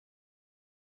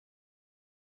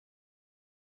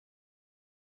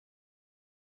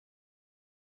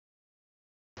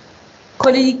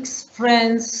Colleagues,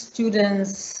 friends,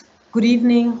 students, good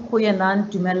evening.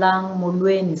 Goeienaand, dumelang,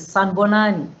 molweni,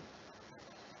 sanbonani.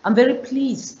 I'm very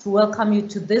pleased to welcome you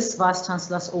to this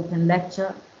Vice-Chancellor's Open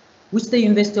Lecture, which the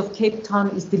University of Cape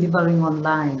Town is delivering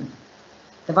online.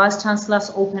 The Vice-Chancellor's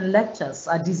Open Lectures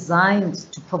are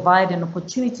designed to provide an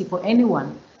opportunity for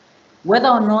anyone, whether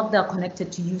or not they are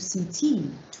connected to UCT,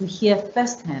 to hear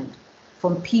firsthand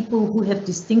from people who have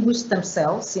distinguished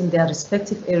themselves in their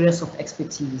respective areas of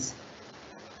expertise,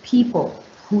 people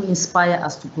who inspire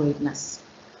us to greatness.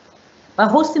 By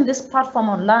hosting this platform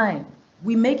online,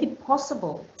 we make it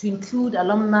possible to include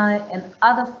alumni and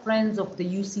other friends of the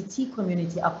UCT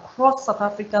community across South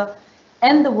Africa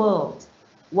and the world,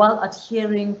 while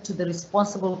adhering to the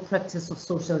responsible practice of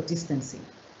social distancing.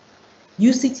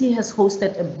 UCT has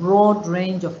hosted a broad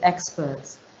range of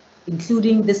experts,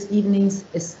 including this evening's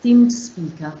esteemed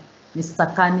speaker, Ms.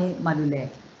 Tsakani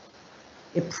Maluleke,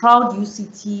 a proud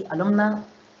UCT alumna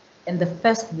and the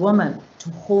first woman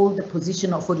to hold the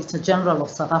position of Auditor-General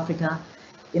of South Africa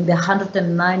in the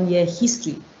 109-year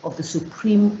history of the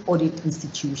Supreme Audit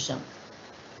Institution.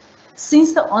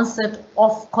 Since the onset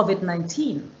of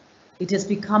COVID-19, it has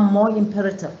become more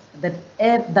imperative than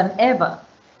ever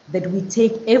that we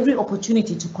take every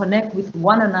opportunity to connect with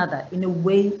one another in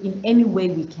any way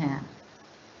we can.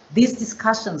 These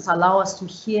discussions allow us to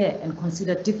hear and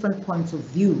consider different points of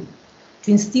view,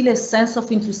 to instill a sense of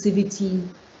inclusivity,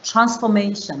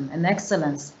 transformation, and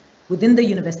excellence within the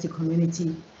university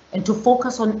community, and to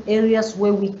focus on areas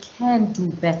where we can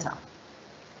do better.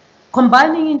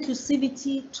 Combining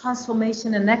inclusivity,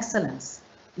 transformation, and excellence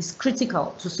is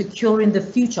critical to securing the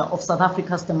future of South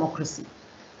Africa's democracy.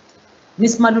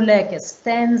 Ms. Maluleke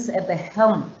stands at the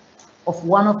helm of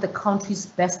one of the country's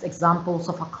best examples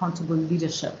of accountable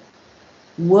leadership.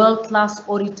 World-class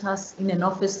auditors in an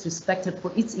office respected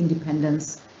for its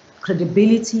independence,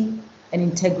 credibility, and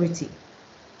integrity.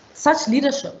 Such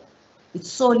leadership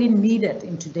is sorely needed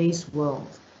in today's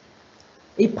world.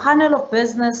 A panel of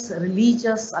business,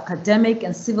 religious, academic,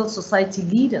 and civil society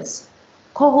leaders,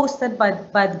 co-hosted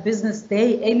by the Business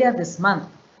Day earlier this month,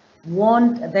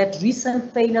 warned that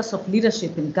recent failures of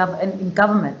leadership in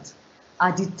government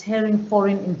are deterring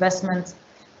foreign investment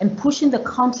and pushing the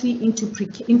country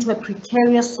into a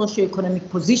precarious socio-economic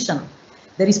position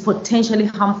that is potentially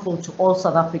harmful to all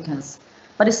South Africans,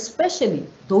 but especially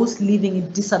those living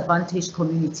in disadvantaged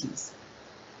communities.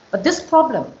 But this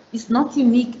problem is not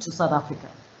unique to South Africa.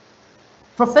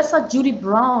 Professor Judy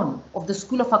Brown of the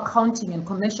School of Accounting and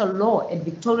Commercial Law at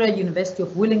Victoria University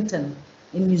of Wellington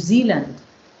in New Zealand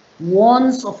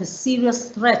warns of a serious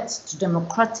threat to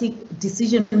democratic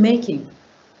decision-making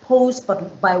posed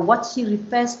by what she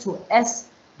refers to as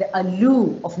the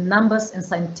allure of numbers and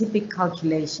scientific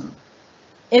calculation,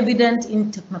 evident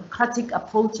in technocratic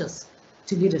approaches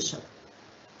to leadership.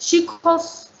 She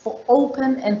calls for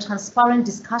open and transparent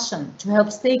discussion to help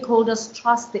stakeholders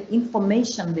trust the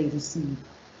information they receive.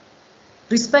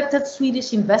 Respected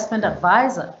Swedish investment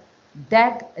advisor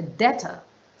Dag Detta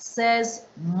says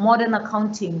modern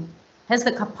accounting has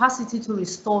the capacity to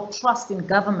restore trust in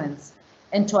governments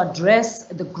and to address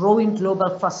the growing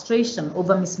global frustration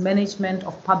over mismanagement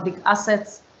of public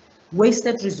assets,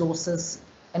 wasted resources,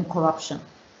 and corruption.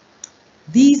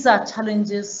 These are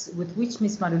challenges with which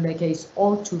Ms. Maluleke is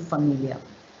all too familiar.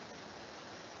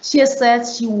 She has said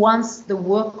she wants the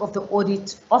work of the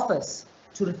Audit Office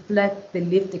to reflect the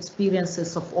lived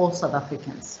experiences of all South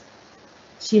Africans.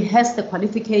 She has the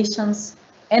qualifications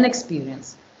and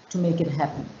experience to make it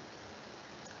happen.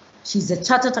 She's a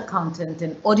chartered accountant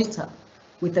and auditor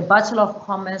with a Bachelor of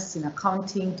Commerce in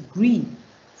Accounting degree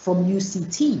from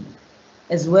UCT,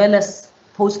 as well as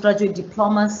postgraduate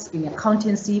diplomas in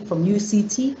accountancy from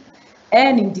UCT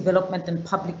and in development and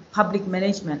public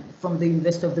management from the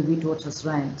University of the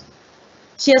Witwatersrand.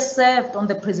 She has served on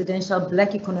the Presidential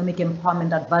Black Economic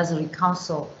Empowerment Advisory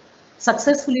Council,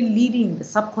 successfully leading the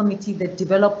subcommittee that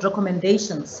developed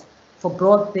recommendations for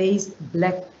broad-based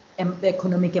Black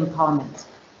economic empowerment.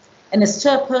 And as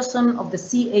chairperson of the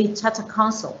CA Charter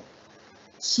Council,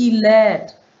 she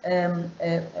led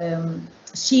the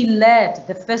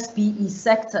first BE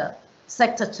sector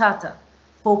charter,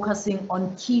 focusing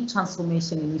on key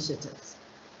transformation initiatives.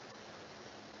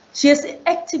 She has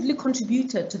actively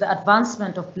contributed to the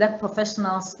advancement of Black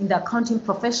professionals in the accounting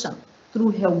profession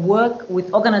through her work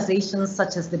with organizations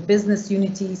such as the Business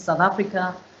Unity South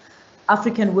Africa,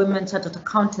 African Women Chartered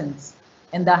Accountants,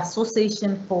 and the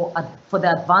Association for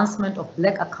the Advancement of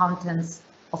Black Accountants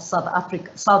of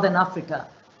Southern Africa,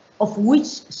 of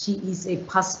which she is a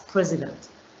past president.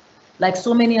 Like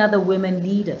so many other women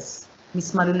leaders,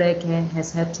 Ms. Maluleke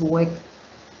has had to work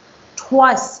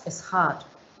twice as hard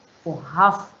for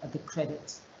half the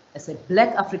credit as a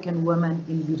Black African woman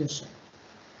in leadership.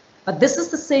 But this is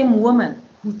the same woman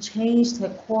who changed her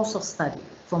course of study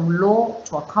from law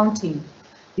to accounting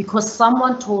because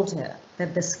someone told her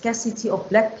that the scarcity of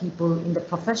Black people in the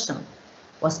profession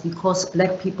was because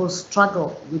Black people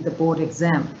struggle with the board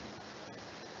exam.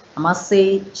 I must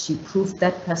say she proved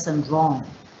that person wrong.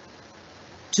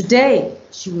 Today,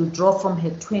 she will draw from her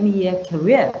 20-year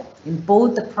career in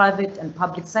both the private and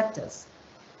public sectors,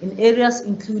 in areas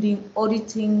including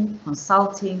auditing,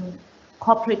 consulting,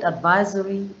 corporate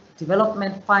advisory,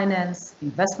 development finance,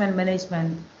 investment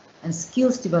management, and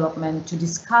skills development to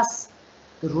discuss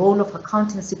the role of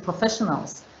accountancy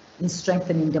professionals in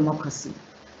strengthening democracy.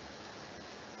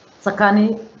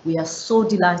 Tsakani, we are so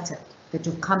delighted that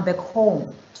you've come back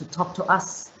home to talk to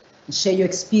us and share your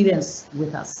experience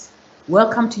with us.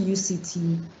 Welcome to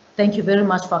UCT. Thank you very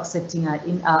much for accepting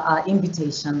our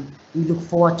invitation. We look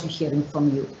forward to hearing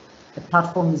from you. The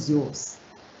platform is yours.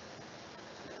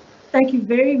 Thank you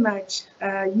very much,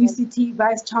 UCT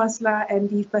Vice-Chancellor and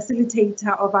the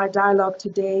facilitator of our dialogue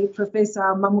today, Professor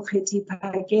Mamokgethi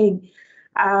Phakeng.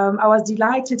 I was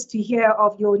delighted to hear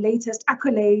of your latest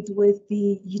accolade with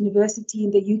the university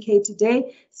in the UK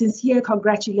today. Sincere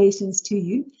congratulations to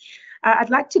you. I'd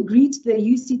like to greet the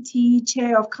UCT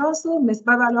Chair of Council, Ms.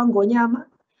 Babalwa Ngonyama,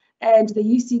 and the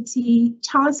UCT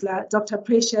Chancellor, Dr.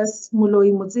 Precious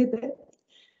Moloi-Motsepe.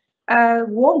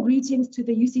 Warm greetings to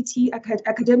the UCT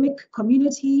academic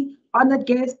community, honored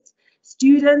guests,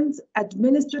 students,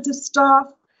 administrative staff,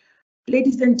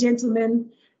 ladies and gentlemen,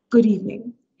 good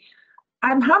evening.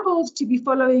 I'm humbled to be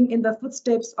following in the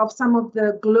footsteps of some of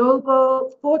the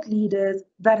global thought leaders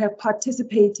that have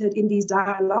participated in these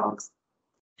dialogues.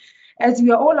 As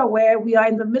we are all aware, we are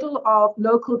in the middle of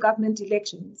local government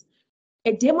elections,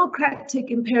 a democratic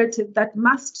imperative that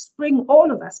must spring all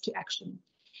of us to action,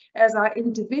 as our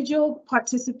individual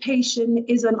participation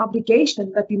is an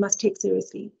obligation that we must take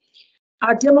seriously.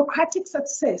 Our democratic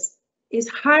success is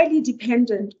highly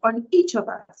dependent on each of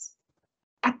us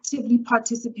actively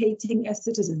participating as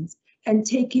citizens and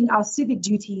taking our civic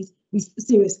duties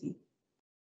seriously.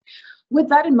 With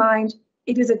that in mind,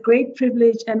 it is a great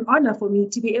privilege and honor for me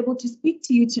to be able to speak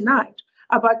to you tonight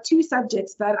about two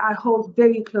subjects that I hold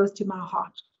very close to my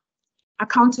heart: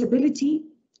 accountability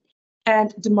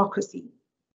and democracy.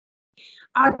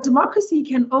 Our democracy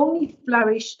can only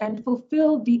flourish and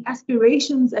fulfill the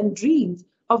aspirations and dreams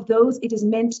of those it is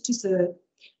meant to serve,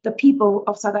 the people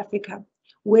of South Africa,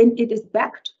 when it is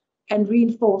backed and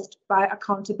reinforced by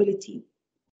accountability.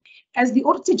 As the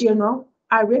Auditor-General,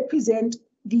 I represent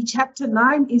the Chapter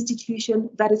 9 institution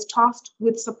that is tasked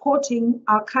with supporting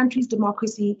our country's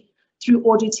democracy through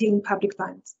auditing public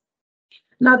funds.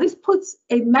 Now, this puts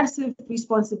a massive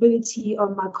responsibility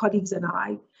on my colleagues and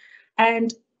I,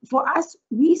 and for us,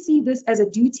 we see this as a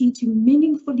duty to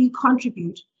meaningfully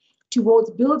contribute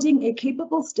towards building a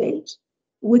capable state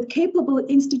with capable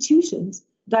institutions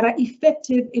that are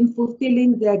effective in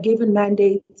fulfilling their given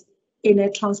mandates in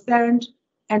a transparent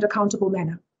and accountable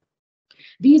manner.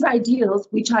 These ideals,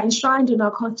 which are enshrined in our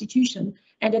Constitution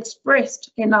and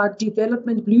expressed in our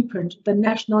development blueprint, the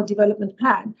National Development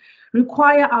Plan,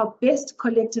 require our best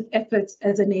collective efforts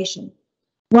as a nation,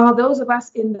 while those of us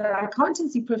in the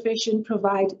accountancy profession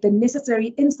provide the necessary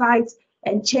insights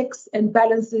and checks and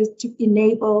balances to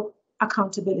enable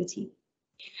accountability.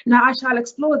 Now, I shall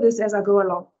explore this as I go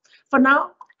along. For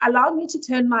now, allow me to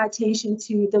turn my attention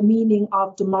to the meaning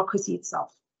of democracy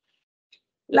itself.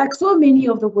 Like so many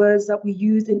of the words that we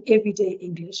use in everyday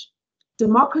English,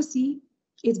 democracy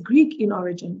is Greek in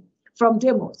origin, from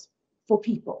demos, for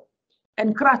people,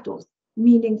 and kratos,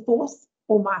 meaning force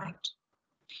or might.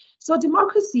 So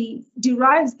democracy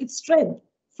derives its strength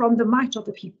from the might of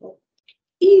the people,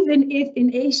 even if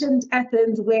in ancient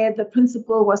Athens, where the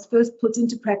principle was first put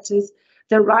into practice,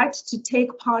 the right to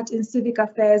take part in civic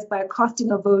affairs by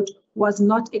casting a vote was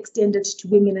not extended to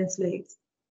women and slaves.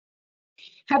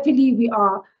 Happily, we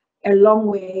are a long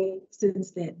way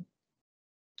since then.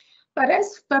 But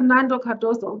as Fernando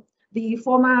Cardoso, the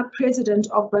former president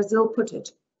of Brazil, put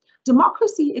it,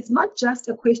 democracy is not just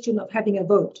a question of having a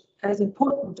vote, as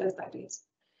important as that is.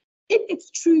 In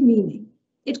its true meaning,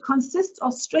 it consists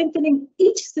of strengthening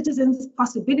each citizen's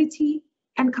possibility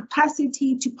and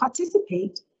capacity to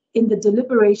participate in the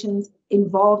deliberations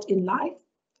involved in life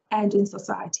and in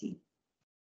society.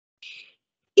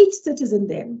 Each citizen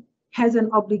then has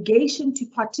an obligation to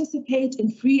participate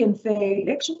in free and fair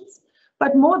elections,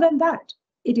 but more than that,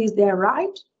 it is their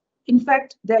right, in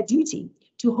fact, their duty,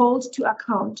 to hold to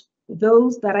account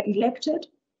those that are elected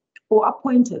or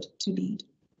appointed to lead.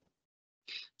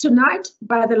 Tonight,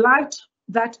 by the light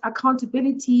that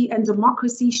accountability and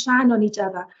democracy shine on each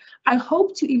other, I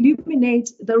hope to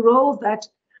illuminate the role that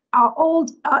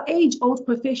our age-old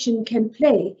profession can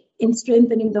play in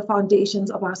strengthening the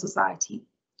foundations of our society.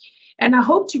 And I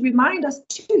hope to remind us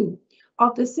too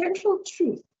of the central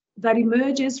truth that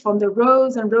emerges from the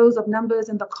rows and rows of numbers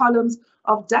in the columns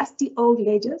of dusty old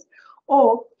ledgers,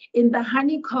 or in the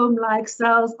honeycomb-like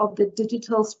cells of the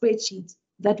digital spreadsheets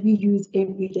that we use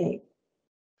every day.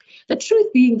 The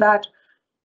truth being that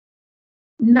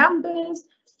numbers,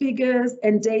 figures,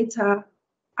 and data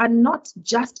are not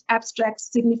just abstract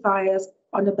signifiers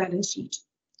on a balance sheet.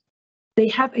 They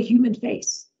have a human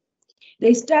face.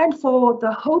 They stand for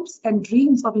the hopes and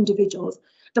dreams of individuals,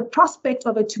 the prospect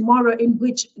of a tomorrow in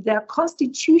which their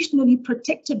constitutionally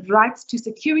protected rights to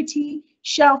security,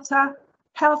 shelter,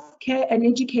 healthcare, and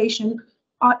education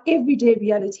are everyday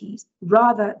realities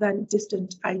rather than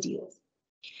distant ideals.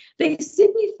 They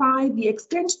signify the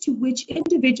extent to which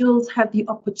individuals have the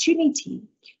opportunity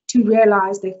to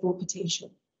realize their full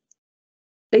potential.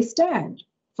 They stand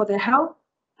for the health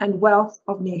and wealth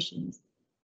of nations.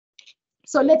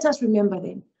 So let us remember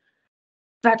then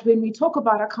that when we talk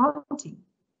about accounting,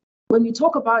 when we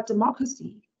talk about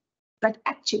democracy, that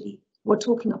actually we're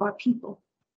talking about people.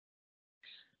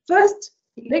 First,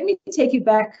 let me take you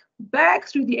back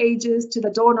through the ages to the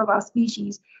dawn of our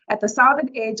species at the southern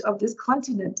edge of this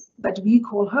continent that we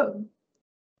call home.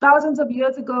 Thousands of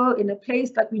years ago, in a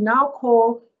place that we now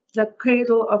call the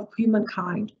cradle of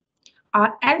humankind,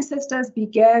 our ancestors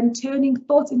began turning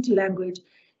thought into language,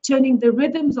 turning the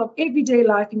rhythms of everyday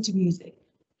life into music,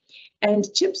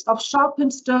 and chips of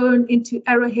sharpened stone into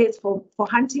arrowheads for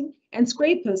hunting and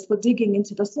scrapers for digging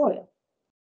into the soil.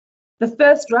 The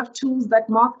first rough tools that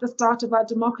marked the start of our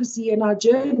democracy and our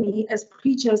journey as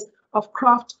creatures of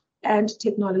craft and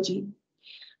technology.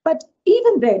 But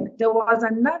even then, there was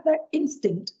another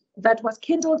instinct that was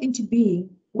kindled into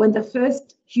being when the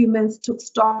first humans took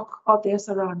stock of their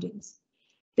surroundings.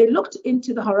 They looked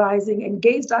into the horizon and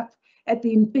gazed up at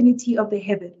the infinity of the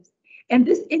heavens. And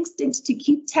this instinct to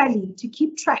keep tally, to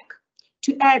keep track,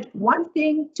 to add one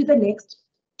thing to the next,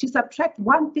 to subtract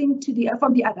one thing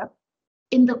from the other,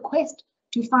 in the quest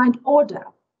to find order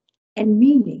and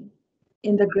meaning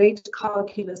in the great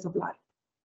calculus of life.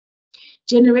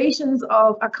 Generations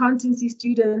of accountancy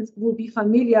students will be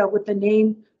familiar with the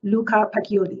name Luca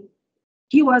Pacioli.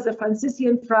 He was a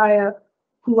Franciscan friar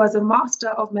who was a master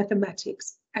of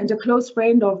mathematics and a close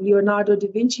friend of Leonardo da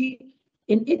Vinci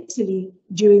in Italy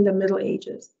during the Middle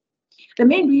Ages. The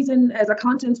main reason as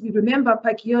accountants we remember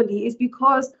Pacioli is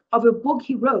because of a book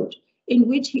he wrote in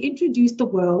which he introduced the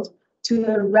world to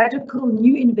a radical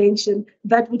new invention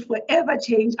that would forever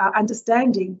change our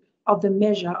understanding of the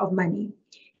measure of money.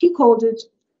 He called it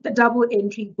the double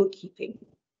entry bookkeeping.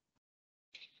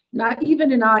 Now,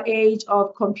 even in our age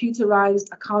of computerized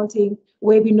accounting,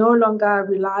 where we no longer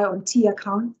rely on T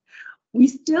accounts, we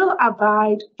still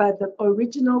abide by the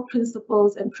original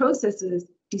principles and processes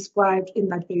described in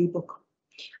that very book.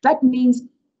 That means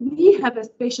we have a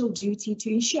special duty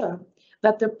to ensure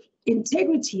that the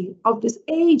integrity of this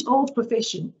age-old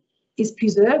profession is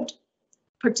preserved,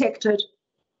 protected,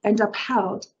 and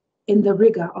upheld in the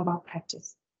rigor of our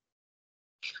practice.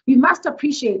 We must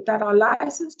appreciate that our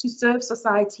license to serve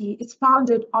society is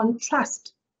founded on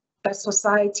trust that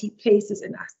society places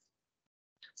in us.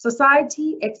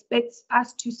 Society expects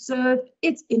us to serve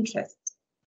its interests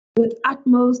with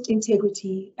utmost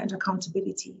integrity and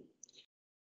accountability.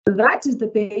 That is the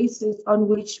basis on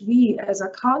which we as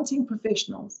accounting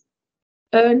professionals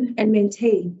earn and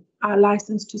maintain our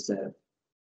license to serve.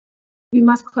 We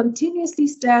must continuously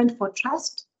stand for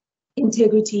trust,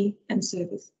 integrity, and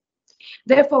service.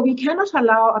 Therefore, we cannot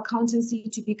allow accountancy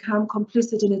to become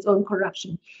complicit in its own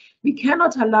corruption. We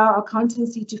cannot allow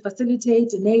accountancy to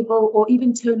facilitate, enable, or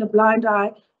even turn a blind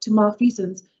eye to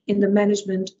malfeasance in the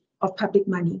management of public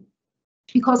money.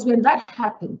 Because when that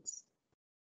happens,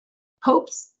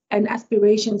 hopes and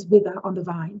aspirations wither on the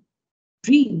vine.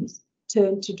 Dreams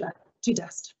turn to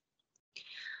dust.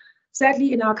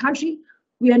 Sadly, in our country,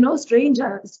 we are no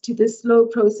strangers to this slow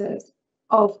process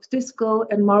of fiscal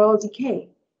and moral decay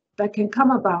that can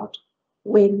come about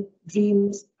when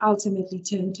dreams ultimately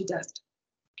turn to dust.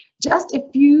 Just a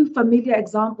few familiar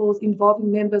examples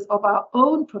involving members of our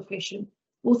own profession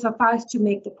will suffice to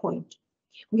make the point.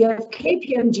 We have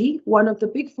KPMG, one of the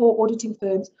big four auditing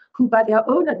firms, who by their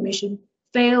own admission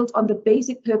failed on the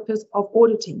basic purpose of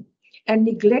auditing and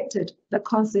neglected the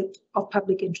concept of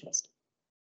public interest.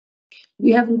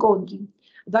 We have Nkongi,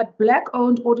 that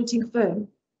Black-owned auditing firm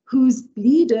whose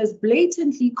leaders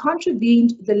blatantly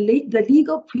contravened the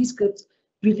legal prescripts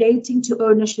relating to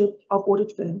ownership of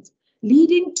audit firms,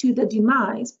 leading to the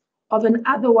demise of an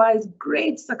otherwise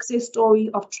great success story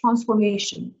of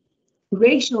transformation,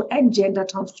 racial and gender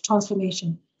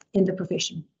transformation in the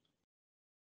profession.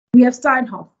 We have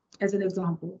Steinhoff as an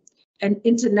example, an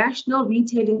international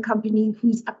retailing company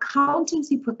whose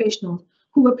accountancy professionals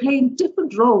who were playing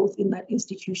different roles in that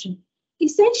institution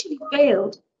essentially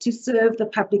failed to serve the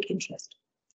public interest,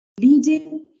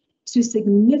 leading to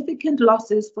significant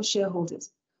losses for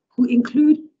shareholders, who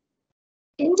include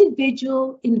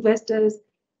individual investors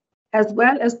as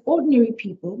well as ordinary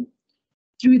people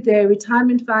through their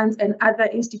retirement funds and other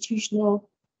institutional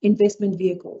investment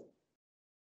vehicles.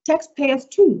 Taxpayers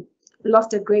too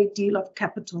lost a great deal of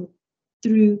capital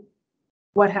through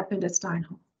what happened at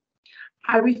Steinhoff.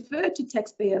 I refer to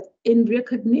taxpayers in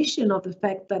recognition of the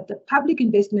fact that the Public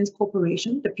Investments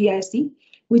Corporation, the PIC,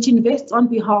 which invests on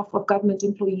behalf of government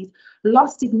employees,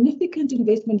 lost significant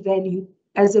investment value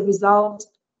as a result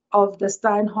of the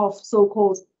Steinhoff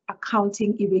so-called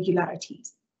accounting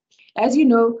irregularities. As you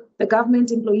know, the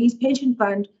Government Employees Pension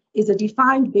Fund is a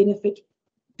defined benefit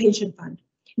pension fund,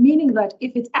 meaning that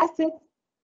if its assets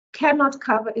cannot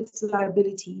cover its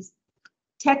liabilities,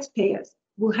 taxpayers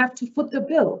will have to foot the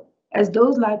bill as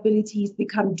those liabilities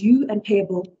become due and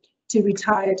payable to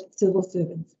retired civil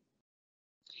servants.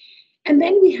 And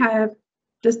then we have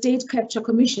the State Capture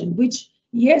Commission, which,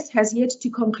 yes, has yet to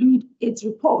conclude its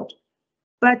report,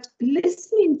 but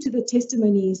listening to the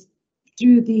testimonies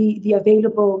through the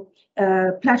available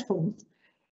platforms,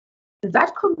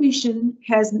 that commission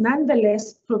has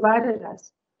nonetheless provided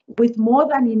us with more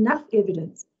than enough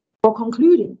evidence for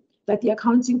concluding that the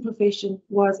accounting profession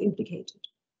was implicated.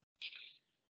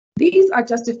 These are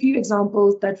just a few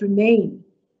examples that remain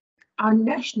our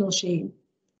national shame,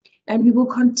 and we will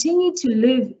continue to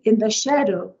live in the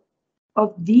shadow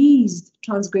of these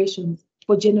transgressions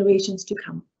for generations to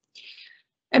come.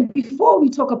 And before we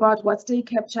talk about what state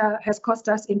capture has cost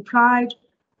us in pride,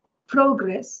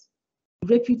 progress,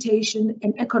 reputation,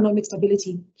 and economic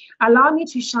stability, allow me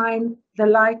to shine the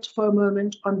light for a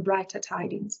moment on brighter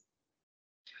tidings.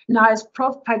 Now, as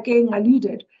Prof. Phakeng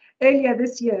alluded, earlier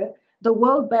this year, the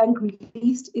World Bank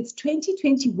released its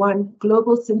 2021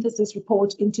 Global Synthesis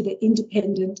Report into the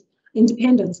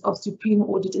independence of supreme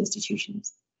audit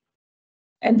institutions.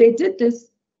 And they did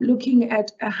this looking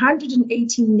at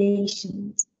 118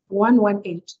 nations,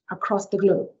 118, across the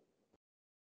globe.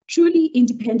 Truly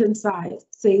independent sides,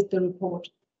 says the report,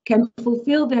 can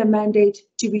fulfill their mandate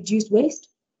to reduce waste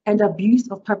and abuse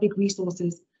of public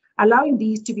resources, allowing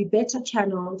these to be better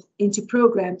channeled into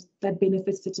programs that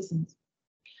benefit citizens.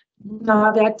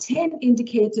 Now, there are 10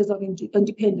 indicators of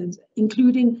independence,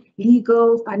 including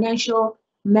legal, financial,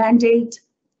 mandate,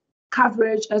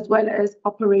 coverage, as well as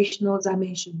operational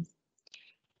dimensions.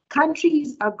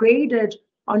 Countries are graded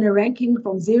on a ranking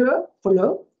from 0 for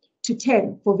low to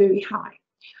 10 for very high.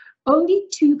 Only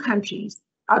 2 countries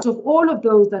out of all of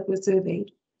those that were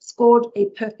surveyed scored a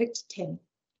perfect 10.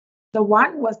 The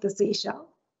one was the Seychelles,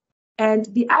 and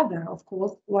the other, of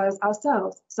course, was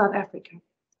ourselves, South Africa.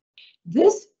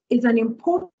 This is an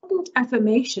important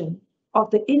affirmation of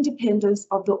the independence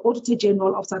of the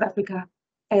Auditor-General of South Africa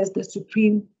as the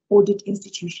supreme audit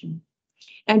institution,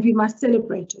 and we must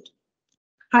celebrate it.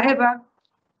 However,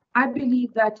 I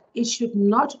believe that it should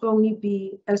not only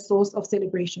be a source of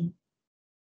celebration.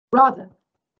 Rather,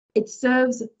 it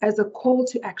serves as a call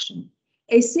to action,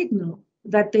 a signal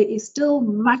that there is still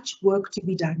much work to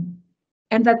be done,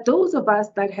 and that those of us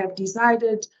that have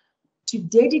decided to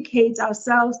dedicate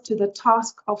ourselves to the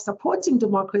task of supporting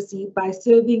democracy by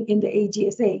serving in the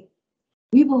AGSA,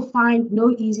 we will find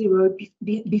no easy road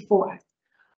before us.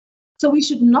 So we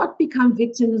should not become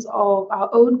victims of our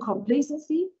own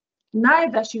complacency,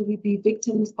 neither should we be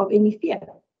victims of any fear.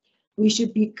 We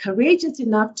should be courageous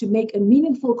enough to make a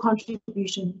meaningful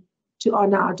contribution to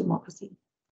honor our democracy.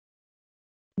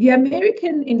 The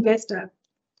American investor,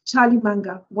 Charlie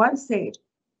Munger, once said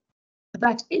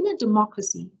that in a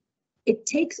democracy, it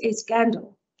takes a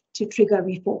scandal to trigger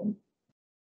reform.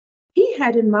 He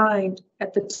had in mind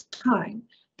at the time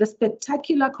the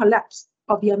spectacular collapse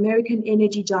of the American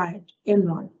energy giant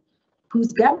Enron,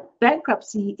 whose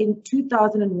bankruptcy in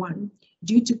 2001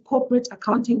 due to corporate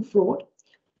accounting fraud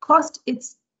cost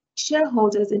its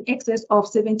shareholders in excess of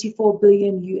 $74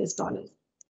 billion US.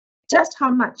 Just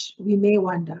how much, we may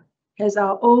wonder, has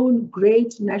our own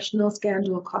great national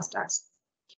scandal cost us?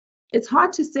 It's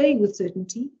hard to say with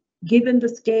certainty, given the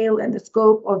scale and the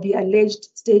scope of the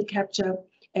alleged state capture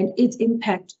and its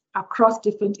impact across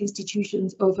different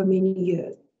institutions over many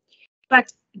years.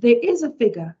 But there is a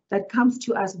figure that comes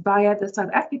to us via the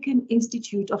South African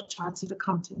Institute of Chartered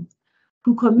Accountants,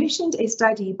 who commissioned a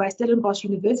study by Stellenbosch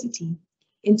University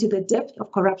into the depth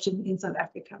of corruption in South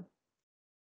Africa.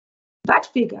 That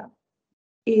figure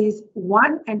is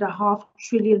 1.5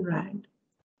 trillion rand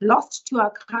lost to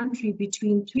our country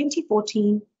between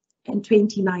 2014 and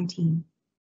 2019.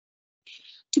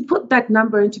 To put that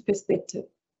number into perspective,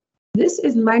 this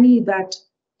is money that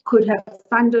could have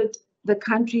funded the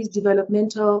country's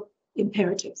developmental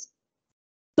imperatives.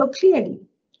 So clearly,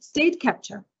 state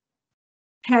capture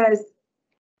has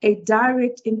a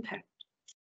direct impact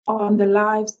on the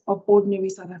lives of ordinary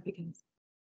South Africans.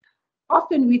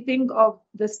 Often we think of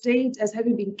the state as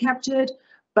having been captured,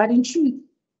 but in truth,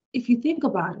 if you think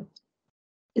about it,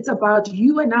 it's about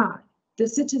you and I, the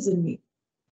citizenry,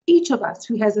 each of us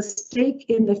who has a stake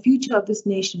in the future of this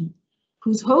nation,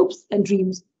 whose hopes and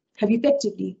dreams have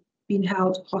effectively been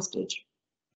held hostage.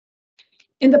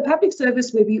 In the public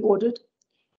service where we audit,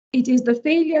 it is the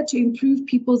failure to improve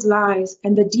people's lives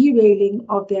and the derailing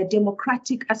of their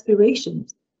democratic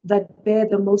aspirations that bear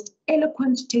the most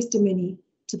eloquent testimony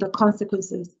to the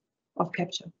consequences of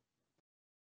capture.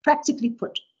 Practically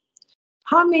put,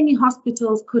 how many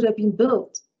hospitals could have been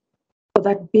built for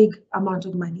that big amount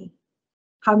of money?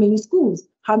 How many schools?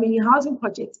 How many housing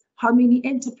projects? How many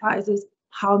enterprises?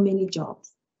 How many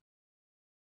jobs?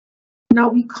 Now,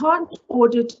 we can't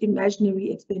audit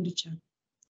imaginary expenditure.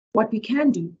 What we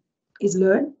can do is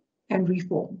learn and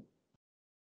reform.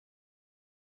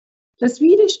 The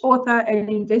Swedish author and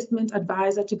investment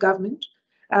advisor to government,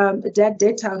 Dag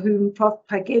Detta, whom Prof.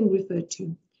 Phakeng referred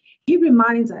to, he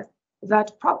reminds us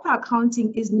that proper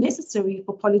accounting is necessary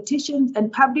for politicians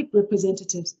and public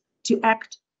representatives to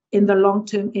act in the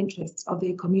long-term interests of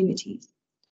their communities.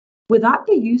 Without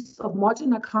the use of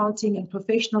modern accounting and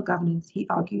professional governance, he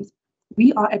argues,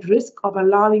 we are at risk of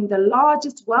allowing the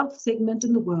largest wealth segment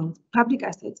in the world, public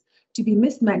assets, to be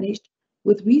mismanaged,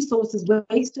 with resources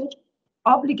wasted,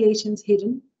 obligations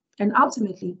hidden, and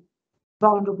ultimately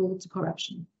vulnerable to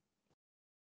corruption.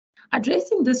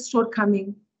 Addressing this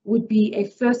shortcoming would be a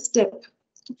first step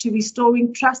to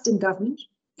restoring trust in government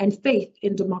and faith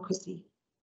in democracy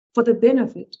for the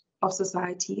benefit of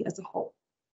society as a whole.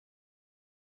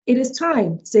 It is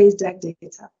time, says Dag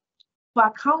Detta, for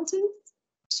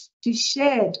accountants to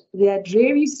shed their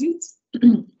dreary suits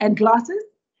and glasses,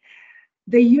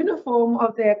 the uniform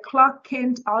of their Clark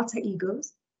Kent alter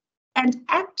egos, and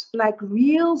act like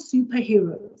real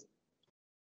superheroes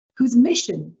whose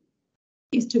mission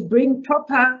is to bring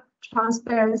proper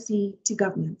transparency to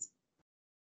governments.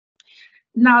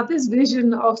 Now, this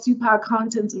vision of super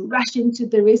accountants rushing to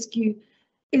the rescue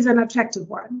is an attractive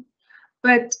one,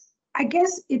 but I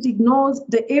guess it ignores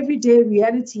the everyday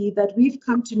reality that we've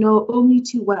come to know only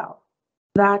too well,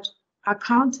 that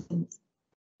accountants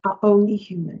are only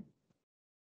human.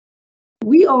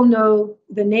 We all know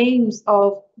the names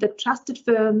of the trusted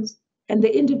firms and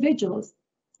the individuals,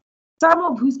 some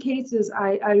of whose cases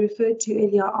I referred to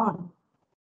earlier on,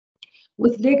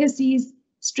 with legacies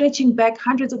stretching back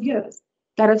hundreds of years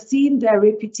that have seen their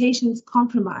reputations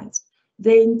compromised,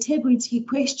 their integrity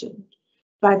questioned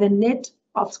by the net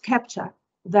of capture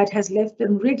that has left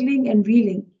them wriggling and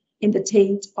reeling in the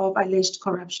taint of alleged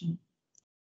corruption.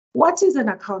 What is an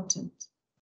accountant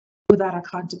without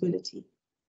accountability?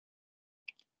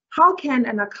 How can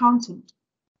an accountant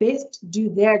best do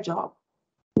their job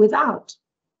without,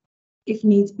 if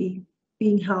needs be,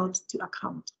 being held to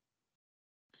account?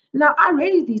 Now, I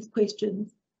raise these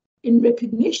questions in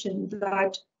recognition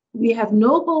that we have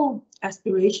noble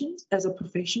aspirations as a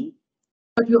profession,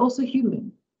 but we're also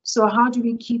human. So how do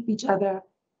we keep each other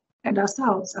and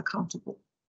ourselves accountable?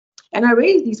 And I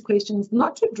raise these questions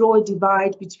not to draw a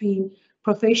divide between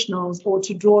professionals or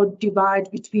to draw a divide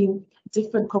between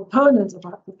different components of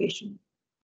our profession,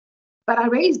 but I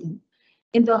raise them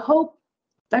in the hope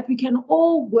that we can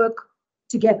all work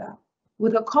together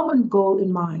with a common goal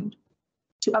in mind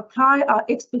to apply our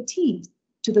expertise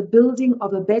to the building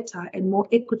of a better and more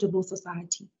equitable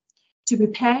society, to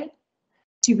repair,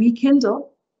 to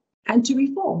rekindle, and to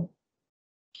reform.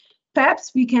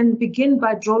 Perhaps we can begin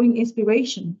by drawing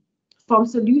inspiration from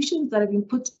solutions that have been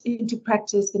put into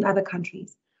practice in other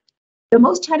countries. The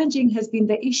most challenging has been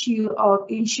the issue of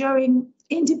ensuring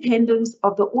independence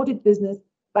of the audit business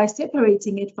by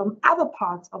separating it from other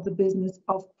parts of the business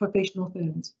of professional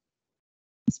firms,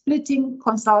 splitting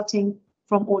consulting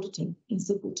from auditing in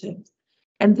simple terms.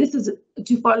 And this is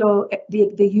to follow the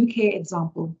UK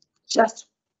example, just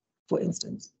for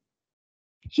instance.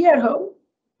 Here at home,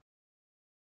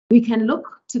 we can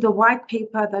look to the white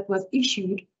paper that was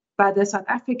issued by the South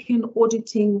African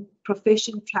Auditing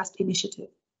Profession Trust Initiative.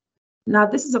 Now,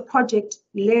 this is a project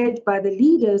led by the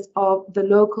leaders of the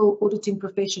local auditing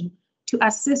profession to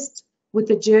assist with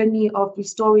the journey of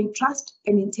restoring trust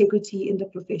and integrity in the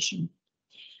profession.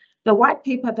 The white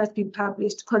paper that's been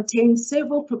published contains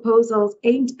several proposals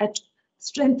aimed at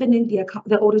strengthening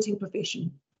the auditing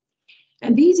profession.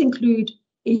 And these include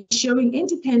ensuring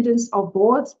independence of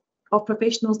boards of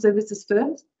professional services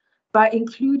firms by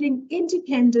including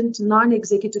independent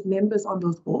non-executive members on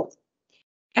those boards,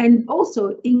 and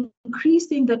also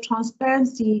increasing the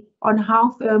transparency on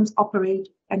how firms operate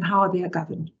and how they are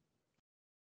governed.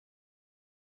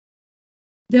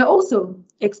 They're also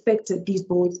expected, these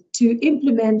boards, to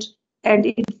implement and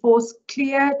enforce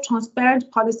clear, transparent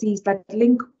policies that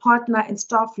link partner and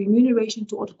staff remuneration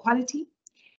to audit quality.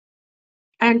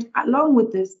 And along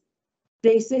with this,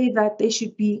 they say that there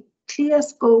should be clear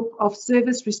scope of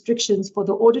service restrictions for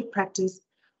the audit practice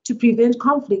to prevent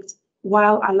conflict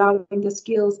while allowing the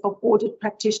skills of audit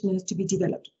practitioners to be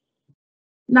developed.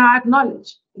 Now, I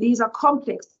acknowledge these are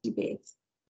complex debates,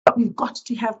 but we've got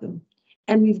to have them,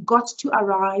 and we've got to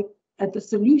arrive at the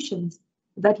solutions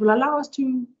that will allow us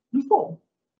to reform.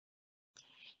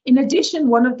 In addition,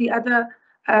 one of the other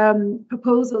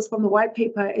proposals from the white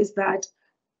paper is that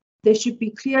there should be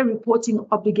clear reporting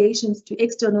obligations to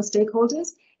external stakeholders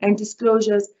and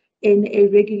disclosures in a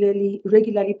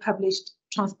regularly published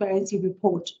transparency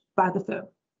report by the firm.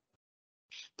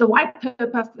 The white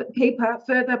paper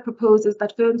further proposes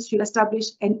that firms should establish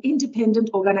an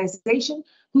independent organization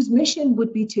whose mission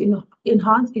would be to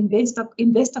enhance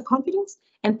investor confidence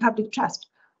and public trust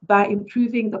by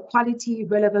improving the quality,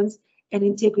 relevance, and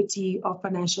integrity of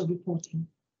financial reporting.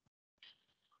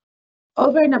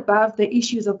 Over and above the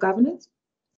issues of governance,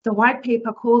 the white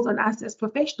paper calls on us as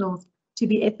professionals to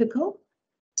be ethical,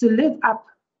 to live up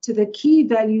to the key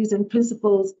values and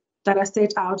principles that are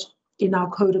set out in our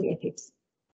code of ethics.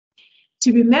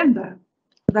 To remember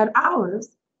that ours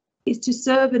is to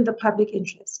serve in the public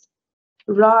interest,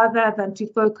 rather than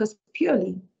to focus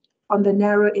purely on the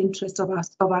narrow interests of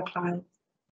our clients.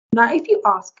 Now, if you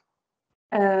ask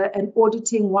an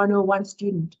auditing 101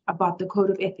 student about the code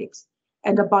of ethics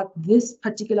and about this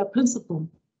particular principle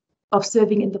of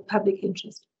serving in the public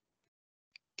interest,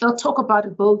 they'll talk about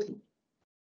it boldly.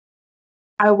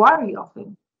 I worry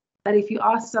often that if you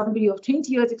ask somebody of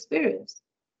 20 years experience,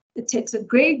 it takes a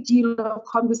great deal of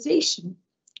conversation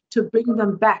to bring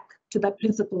them back to that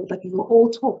principle that we were all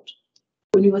taught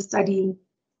when we were studying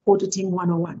Auditing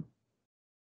 101.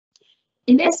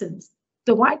 In essence,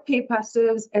 the white paper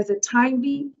serves as a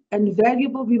timely and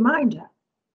valuable reminder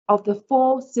of the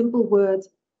 4 simple words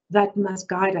that must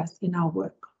guide us in our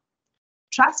work: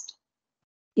 trust,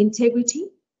 integrity,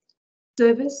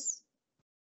 service,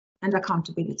 and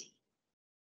accountability.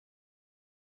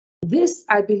 This,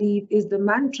 I believe, is the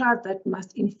mantra that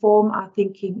must inform our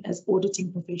thinking as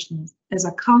auditing professionals, as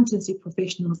accountancy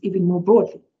professionals, even more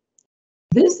broadly.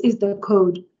 This is the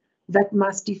code that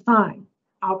must define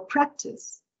our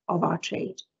practice of our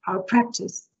trade, our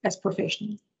practice as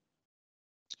professionals.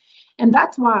 And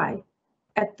that's why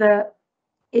at the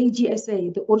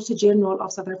AGSA, the Auditor-General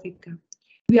of South Africa,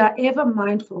 we are ever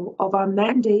mindful of our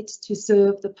mandate to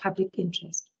serve the public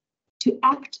interest, to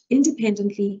act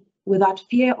independently without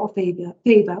fear or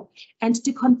favor, and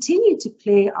to continue to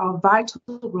play our vital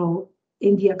role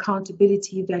in the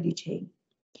accountability value chain.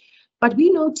 But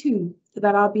we know too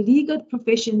that our beleaguered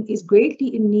profession is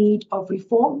greatly in need of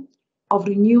reform, of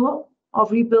renewal,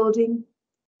 of rebuilding,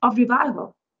 of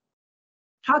revival.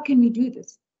 How can we do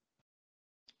this?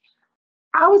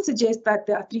 I would suggest that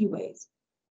there are 3 ways.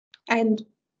 And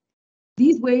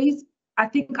these ways, I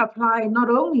think, apply not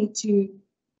only to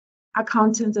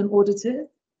accountants and auditors,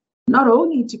 not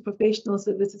only to professional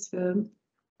services firms,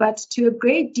 but to a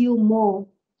great deal more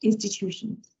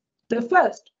institutions. The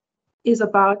first is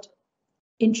about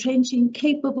entrenching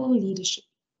capable leadership.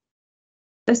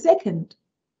 The second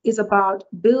is about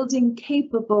building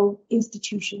capable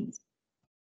institutions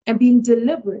and being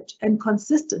deliberate and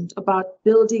consistent about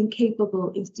building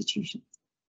capable institutions.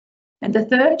 And the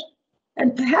third,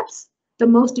 and perhaps the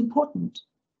most important,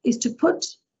 is to put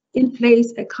in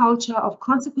place a culture of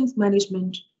consequence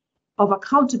management, of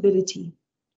accountability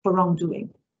for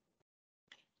wrongdoing.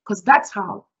 Because that's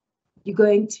how you're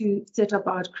going to set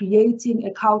about creating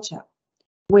a culture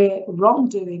where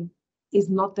wrongdoing is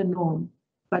not the norm,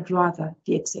 but rather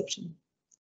the exception.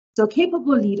 So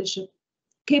capable leadership,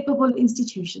 capable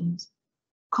institutions,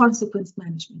 consequence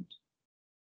management.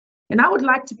 And I would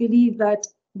like to believe that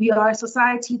we are a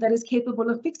society that is capable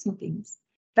of fixing things,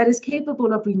 that is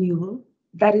capable of renewal,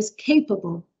 that is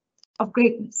capable of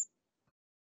greatness.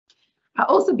 I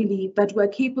also believe that we're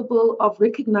capable of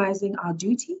recognizing our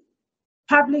duty,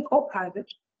 public or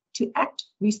private, to act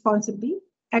responsibly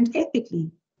and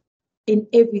ethically in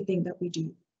everything that we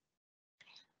do.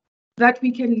 that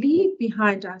we can leave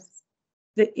behind us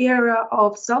the era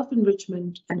of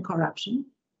self-enrichment and corruption,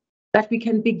 that we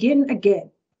can begin again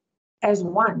as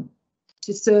one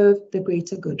to serve the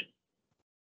greater good.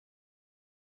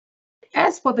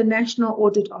 As for the National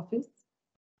Audit Office,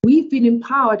 we've been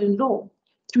empowered in law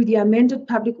through the amended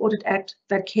Public Audit Act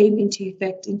that came into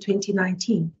effect in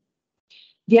 2019.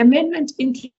 The amendment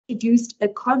introduced a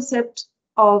concept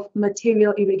of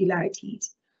material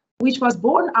irregularities, which was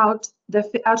born out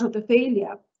of the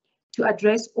failure to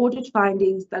address audit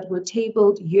findings that were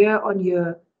tabled year on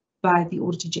year by the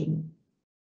Auditor-General.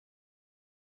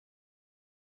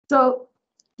 So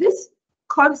this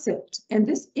concept and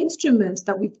this instrument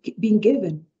that we've been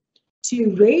given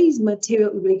to raise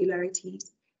material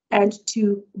irregularities and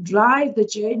to drive the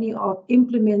journey of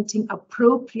implementing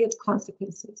appropriate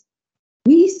consequences,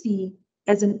 we see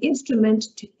as an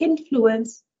instrument to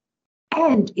influence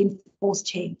and enforce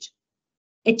change,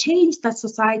 a change that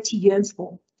society yearns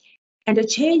for, and a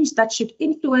change that should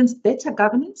influence better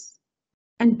governance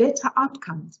and better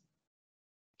outcomes.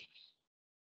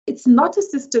 It's not a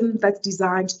system that's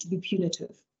designed to be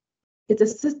punitive. It's a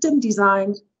system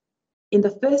designed in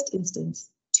the first instance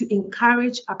to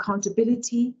encourage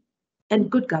accountability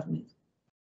and good governance.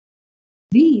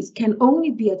 These can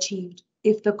only be achieved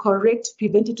if the correct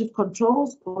preventative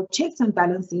controls or checks and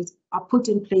balances are put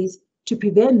in place to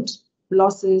prevent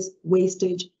losses,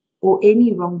 wastage, or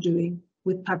any wrongdoing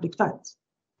with public funds.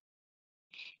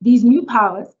 These new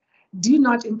powers do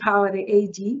not empower the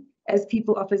AG, as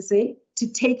people often say, to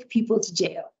take people to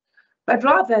jail, but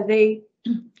rather they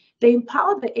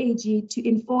empower the AG to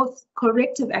enforce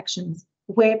corrective actions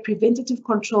where preventative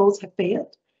controls have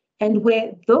failed and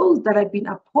where those that have been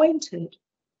appointed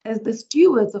as the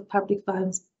stewards of public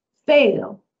funds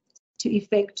fail to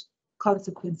effect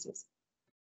consequences.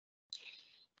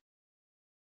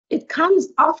 It comes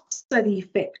after the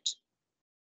effect.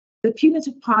 The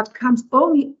punitive part comes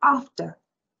only after,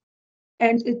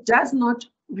 and it does not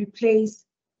replace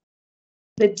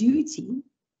the duty,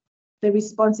 the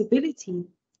responsibility,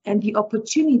 and the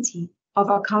opportunity of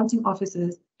accounting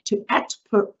officers to act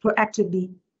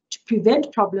proactively to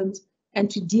prevent problems and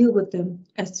to deal with them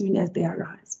as soon as they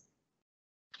arise.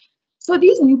 So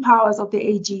these new powers of the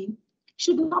AG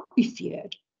should not be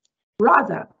feared.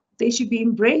 Rather, they should be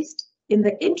embraced in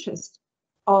the interest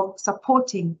of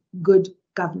supporting good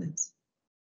governance.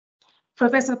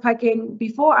 Professor Phakeng,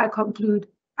 before I conclude,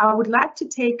 I would like to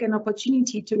take an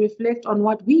opportunity to reflect on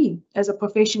what we as a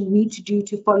profession need to do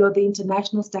to follow the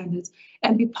international standards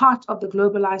and be part of the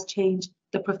globalized change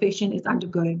the profession is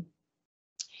undergoing.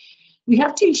 We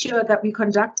have to ensure that we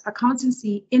conduct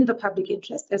accountancy in the public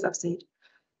interest, as I've said,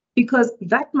 because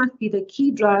that must be the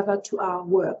key driver to our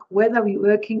work, whether we're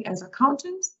working as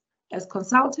accountants, as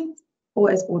consultants,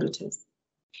 or as auditors.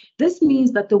 This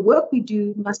means that the work we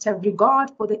do must have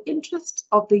regard for the interests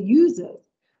of the users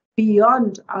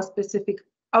beyond our specific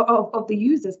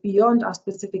beyond our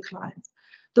specific clients.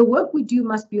 The work we do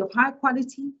must be of high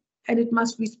quality, and it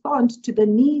must respond to the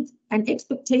needs and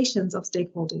expectations of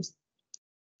stakeholders.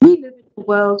 We live in a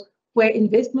world where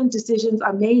investment decisions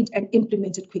are made and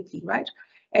implemented quickly, right?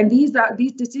 And these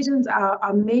decisions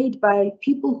are made by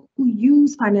people who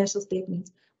use financial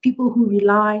statements, people who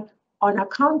rely on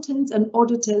accountants and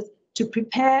auditors to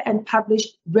prepare and publish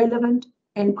relevant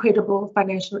and credible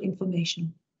financial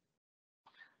information.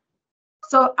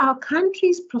 So our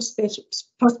country's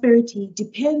prosperity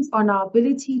depends on our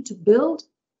ability to build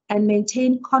and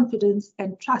maintain confidence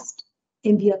and trust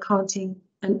in the accounting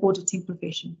and auditing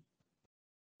profession.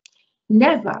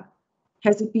 Never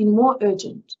has it been more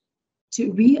urgent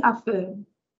to reaffirm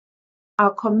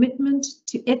our commitment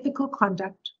to ethical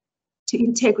conduct, to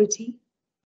integrity,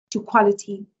 to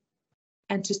quality,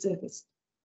 and to service.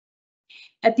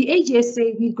 At the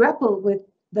AGSA, we grapple with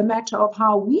the matter of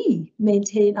how we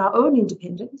maintain our own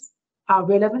independence, our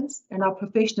relevance, and our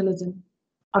professionalism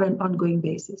on an ongoing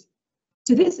basis.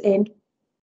 To this end,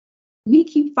 we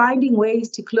keep finding ways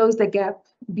to close the gap,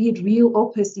 be it real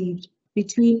or perceived,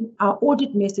 between our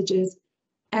audit messages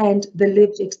and the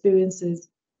lived experiences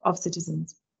of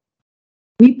citizens.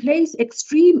 We place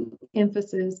extreme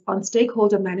emphasis on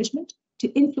stakeholder management to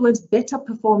influence better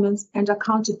performance and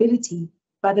accountability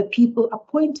by the people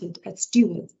appointed as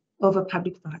stewards over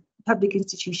public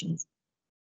institutions.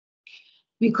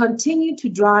 We continue to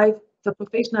drive the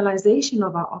professionalization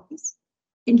of our office.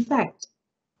 In fact,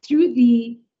 through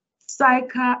the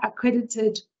SAICA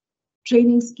accredited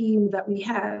training scheme that we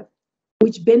have,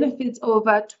 which benefits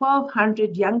over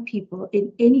 1,200 young people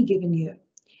in any given year,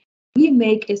 we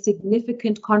make a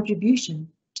significant contribution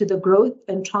to the growth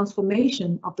and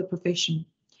transformation of the profession,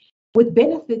 with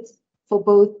benefits for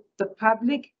both the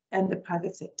public and the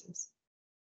private sectors.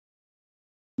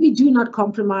 We do not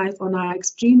compromise on our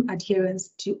extreme adherence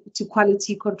to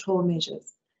quality control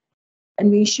measures, and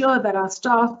we ensure that our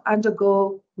staff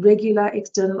undergo regular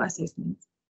external assessments.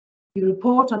 We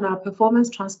report on our performance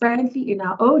transparently in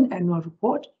our own annual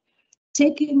report,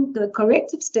 taking the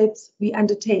corrective steps we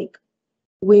undertake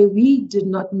where we did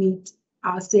not meet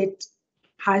our set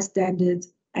high standards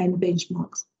and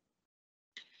benchmarks.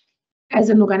 As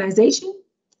an organization,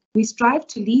 we strive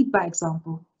to lead by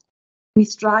example. We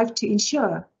strive to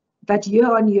ensure that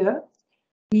year on year,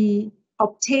 we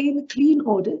obtain clean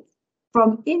audits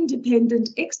from independent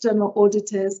external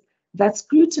auditors that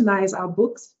scrutinize our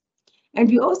books, and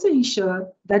we also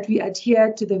ensure that we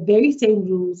adhere to the very same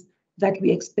rules that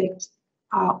we expect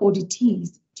our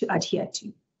auditees to adhere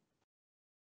to.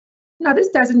 Now, this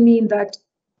doesn't mean that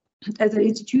as an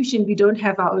institution, we don't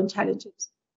have our own challenges,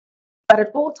 but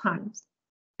at all times,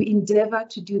 we endeavor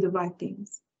to do the right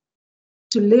things,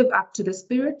 to live up to the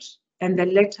spirit and the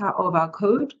letter of our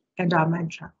code and our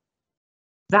mantra,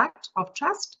 that of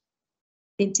trust,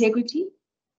 integrity,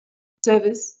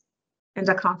 service, and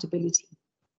accountability.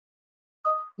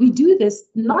 We do this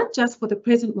not just for the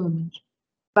present moment,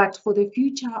 but for the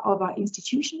future of our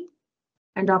institution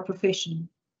and our profession,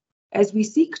 as we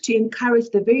seek to encourage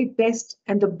the very best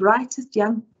and the brightest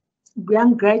young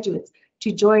graduates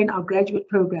to join our graduate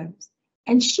programs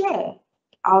and share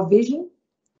our vision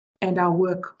and our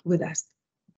work with us.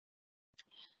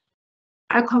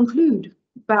 I conclude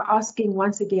by asking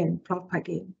once again, Prof.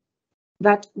 Phakeng,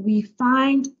 that we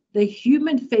find the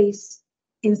human face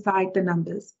inside the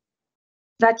numbers,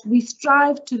 that we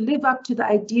strive to live up to the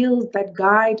ideals that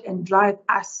guide and drive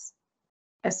us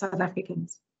as South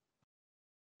Africans.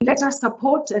 Let us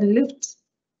support and lift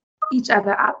each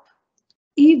other up,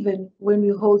 even when we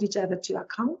hold each other to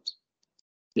account.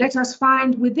 Let us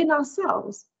find within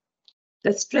ourselves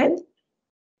the strength,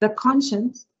 the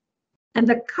conscience, and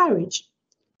the courage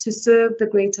to serve the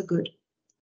greater good.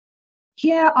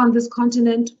 Here on this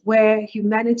continent where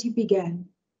humanity began,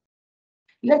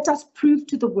 let us prove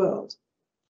to the world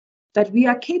that we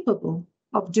are capable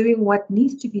of doing what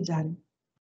needs to be done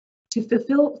to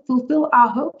fulfill our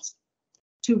hopes,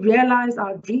 to realize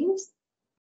our dreams,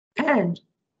 and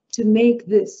to make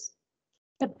this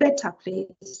a better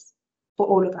place for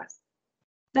all of us.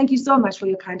 Thank you so much for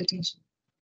your kind attention.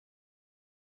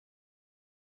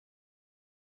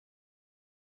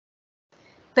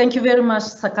 Thank you very much,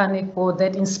 Tsakani, for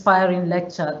that inspiring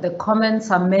lecture. The comments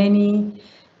are many,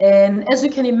 and as you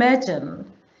can imagine,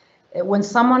 when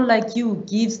someone like you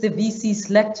gives the VC's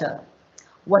lecture,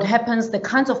 what happens, the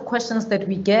kinds of questions that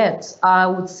we get, I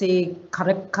would say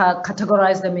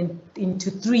categorize them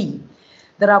into three.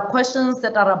 There are questions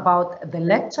that are about the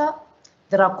lecture.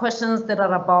 There are questions that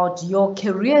are about your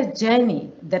career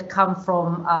journey that come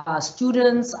from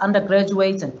students,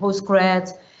 undergraduates, and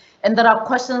postgrads. And there are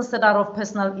questions that are of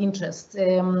personal interest.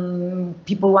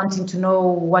 People wanting to know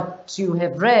what you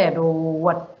have read or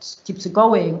what keeps you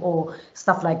going or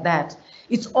stuff like that.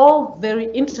 It's all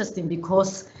very interesting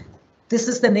because this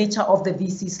is the nature of the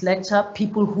VC's lecture,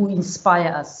 people who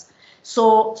inspire us.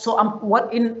 So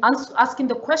in asking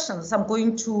the questions, I'm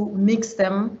going to mix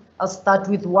them. I'll start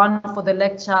with one for the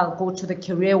lecture, I'll go to the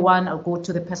career one, I'll go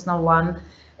to the personal one,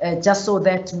 just so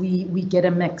that we get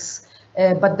a mix.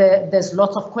 But there's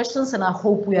lots of questions, and I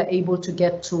hope we are able to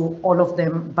get to all of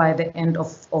them by the end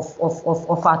of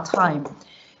our time.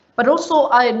 But also,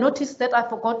 I noticed that I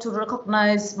forgot to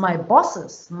recognize my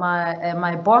bosses.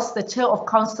 My boss, the chair of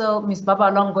council, Ms. Baba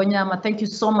Longonyama. Thank you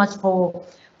so much for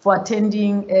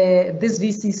attending this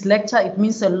VC's lecture. It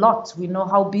means a lot. We know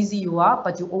how busy you are,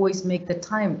 but you always make the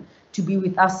time to be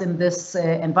with us in this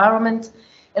environment.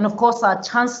 And of course, our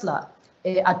chancellor.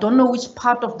 I don't know which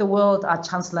part of the world our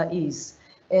chancellor is,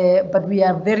 but we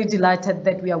are very delighted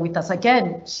that we are with us.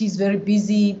 Again, she's very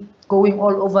busy going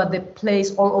all over the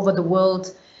place, all over the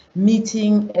world,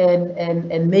 meeting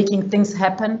and making things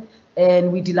happen.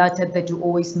 And we're delighted that you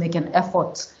always make an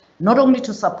effort, not only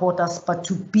to support us, but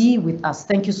to be with us.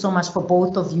 Thank you so much for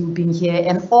both of you being here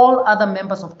and all other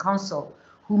members of council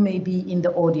who may be in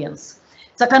the audience.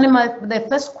 Tsakani, the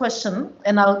first question,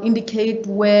 and I'll indicate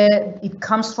where it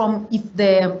comes from if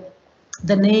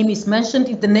the name is mentioned.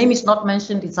 If the name is not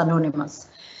mentioned, it's anonymous.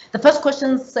 The first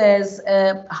question says,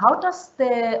 how does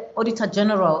the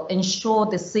Auditor-General ensure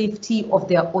the safety of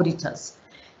their auditors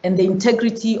and the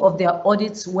integrity of their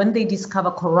audits when they discover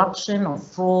corruption or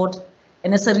fraud?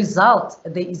 And as a result,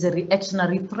 there is a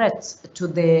reactionary threat to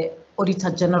the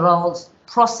Auditor-General's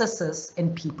processes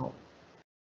and people.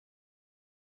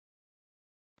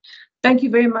 Thank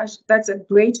you very much. That's a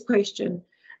great question.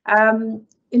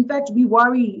 In fact, we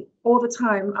worry all the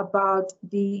time about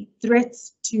the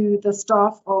threats to the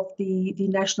staff of the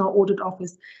National Audit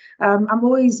Office. I'm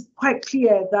always quite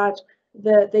clear that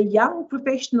the young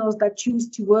professionals that choose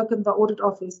to work in the audit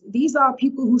office, these are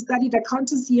people who studied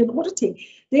accountancy and auditing.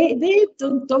 They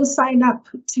don't sign up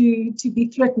to be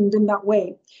threatened in that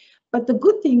way. But the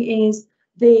good thing is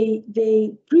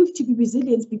they prove to be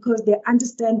resilient because they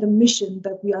understand the mission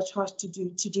that we are charged to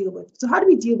deal with. So how do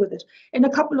we deal with it? In a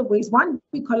couple of ways. One,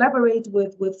 we collaborate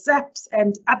with SAPs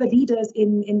and other leaders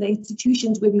in the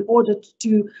institutions where we audit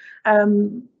to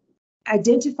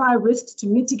identify risks, to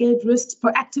mitigate risks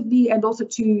proactively, and also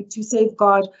to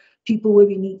safeguard people where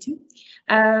we need to.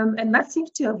 And that seems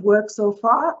to have worked so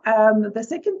far. The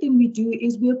second thing we do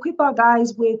is we equip our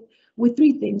guys with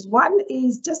three things. One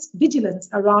is just vigilance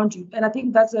around you. And I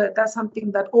think that's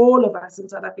something that all of us in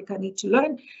South Africa need to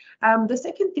learn. The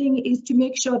second thing is to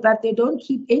make sure that they don't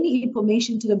keep any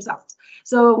information to themselves.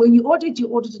 So when you audit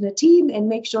in a team and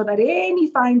make sure that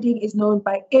any finding is known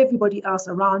by everybody else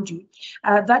around you.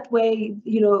 That way,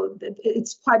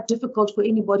 it's quite difficult for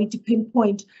anybody to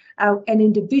pinpoint an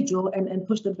individual and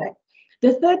push them back.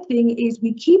 The third thing is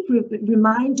we keep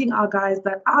reminding our guys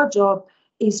that our job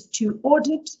is to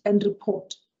audit and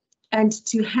report and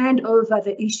to hand over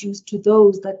the issues to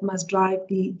those that must drive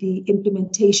the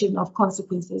implementation of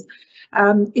consequences.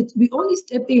 We only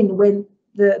step in when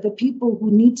the people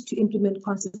who need to implement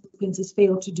consequences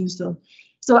fail to do so.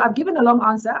 So I've given a long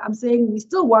answer. I'm saying we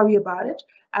still worry about it,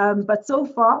 but so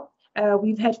far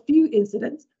we've had few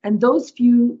incidents, and those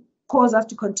few cause us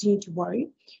to continue to worry.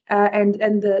 And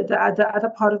the other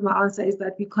part of my answer is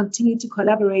that we continue to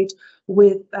collaborate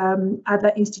with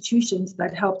other institutions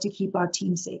that help to keep our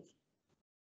team safe.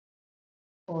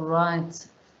 All right,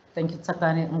 thank you,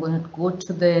 Tsakani. I'm going to go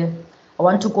to I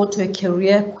want to go to a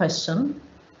career question.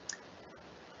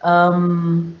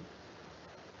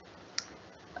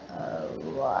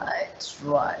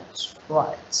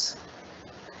 Right.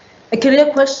 A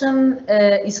career question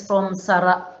is from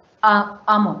Sarah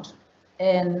Ahmad.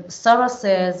 And Sarah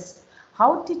says,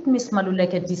 how did Ms.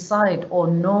 Maluleke decide or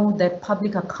know that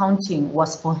public accounting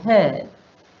was for her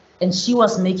and she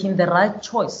was making the right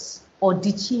choice? Or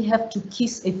did she have to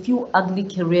kiss a few ugly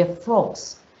career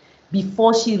frogs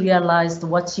before she realized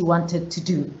what she wanted to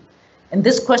do? And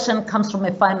this question comes from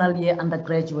a final year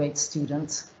undergraduate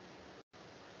student.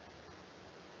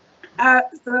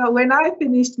 So when I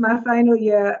finished my final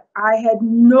year, I had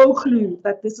no clue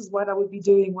that this is what I would be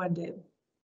doing one day.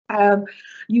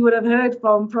 You would have heard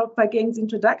from Prof. Pakeng's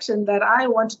introduction that I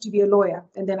wanted to be a lawyer,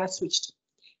 and then I switched.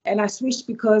 And I switched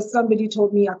because somebody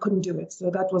told me I couldn't do it. So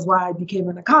that was why I became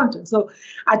an accountant. So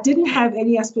I didn't have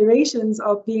any aspirations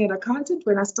of being an accountant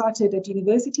when I started at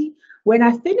university. When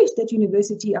I finished at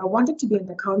university, I wanted to be an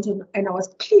accountant, and I was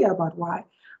clear about why.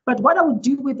 But what I would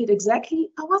do with it exactly,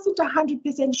 I wasn't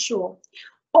 100% sure.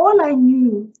 All I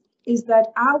knew is that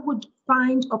I would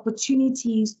find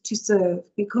opportunities to serve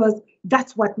because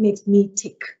that's what makes me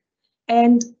tick.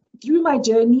 And through my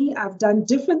journey, I've done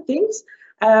different things,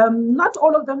 not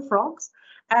all of them frogs,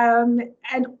 and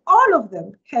all of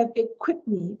them have equipped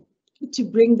me to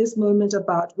bring this moment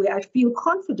about where I feel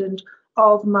confident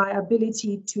of my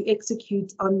ability to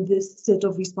execute on this set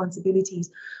of responsibilities.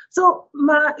 So,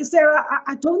 Sarah,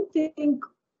 I don't think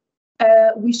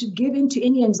we should give in to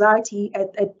any anxiety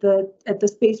at the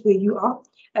space where you are.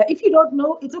 If you don't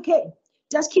know, it's okay.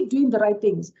 Just keep doing the right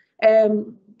things.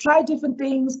 Try different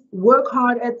things, work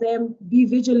hard at them, be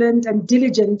vigilant and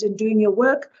diligent in doing your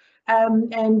work,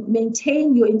 and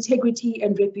maintain your integrity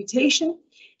and reputation,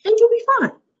 and you'll be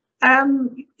fine.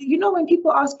 When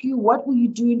people ask you, what will you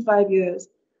do in 5 years?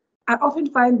 I often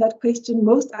find that question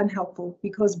most unhelpful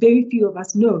because very few of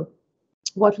us know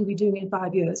what we'll be doing in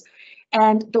 5 years.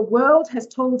 And the world has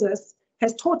taught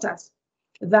us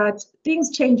that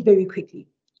things change very quickly.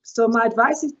 So my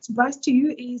advice to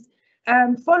you is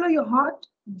follow your heart,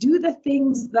 do the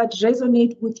things that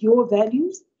resonate with your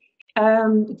values.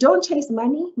 Don't chase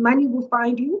money, money will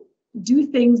find you. Do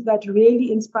things that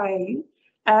really inspire you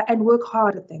and work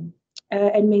hard at them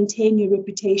and maintain your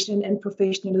reputation and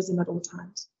professionalism at all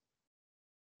times.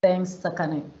 Thanks,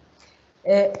 Tsakani.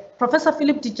 Professor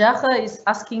Philip Dijaga is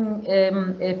asking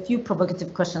a few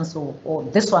provocative questions, or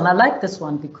this one. I like this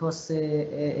one because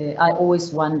I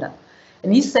always wonder.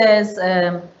 And he says,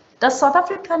 does South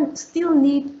Africa still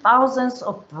need thousands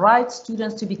of bright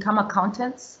students to become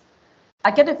accountants?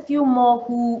 I get a few more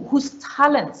whose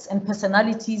talents and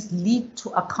personalities lead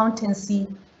to accountancy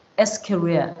as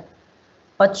career,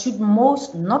 but should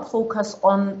most not focus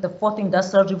on the fourth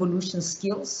industrial revolution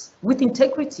skills with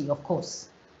integrity, of course?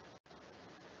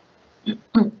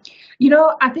 You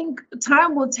know, I think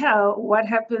time will tell what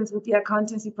happens with the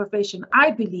accountancy profession.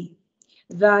 I believe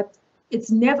that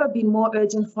it's never been more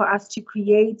urgent for us to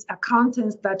create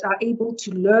accountants that are able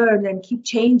to learn and keep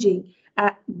changing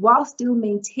while still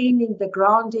maintaining the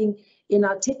grounding in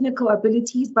our technical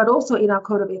abilities, but also in our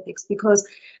code of ethics, because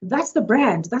that's the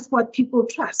brand, that's what people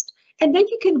trust. And then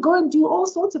you can go and do all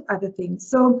sorts of other things.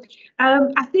 So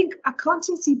I think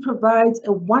accountancy provides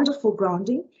a wonderful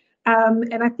grounding.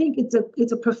 And I think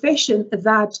it's a profession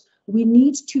that we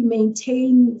need to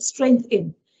maintain strength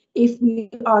in if we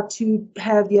are to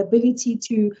have the ability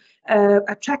to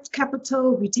attract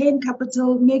capital, retain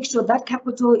capital, make sure that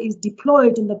capital is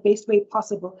deployed in the best way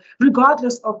possible,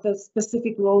 regardless of the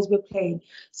specific roles we're playing.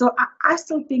 So I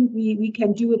still think we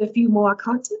can do with a few more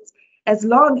accountants, as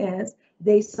long as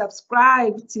they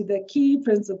subscribe to the key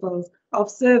principles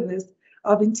of service,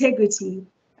 of integrity,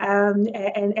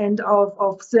 and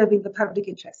of serving the public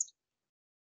interest.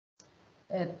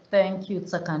 Thank you,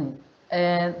 Tsakani.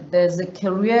 There's a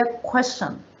career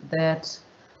question that,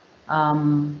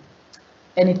 and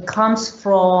it comes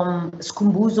from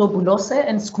Skumbuzo Bulose,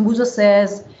 and Skumbuzo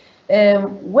says,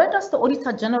 where does the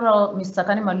Auditor-General, Ms.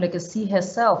 Tsakani Maluleke, see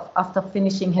herself after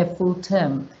finishing her full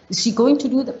term? Is she going to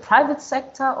do the private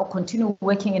sector or continue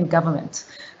working in government?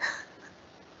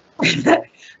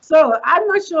 So I'm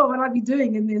not sure what I'll be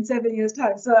doing in 7 years'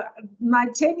 time. So my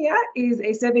tenure is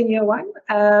a 7-year one.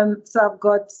 So I've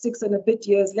got 6 and a bit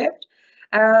years left.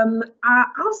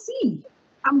 I'll see.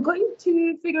 I'm going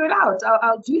to figure it out.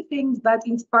 I'll do things that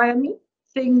inspire me,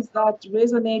 things that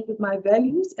resonate with my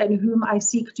values and whom I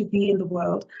seek to be in the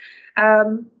world.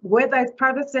 Whether it's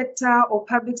private sector or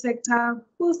public sector,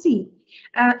 we'll see.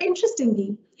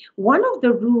 Interestingly, one of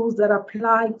the rules that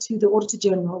apply to the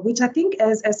Auditor-General, which I think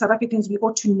as South Africans we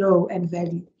ought to know and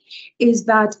value, is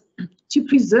that to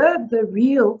preserve the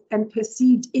real and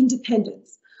perceived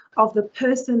independence of the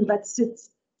person that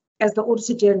sits as the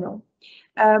Auditor-General,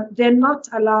 they're not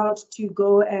allowed to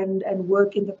go and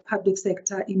work in the public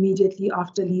sector immediately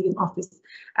after leaving office.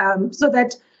 So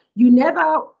that you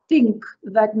never think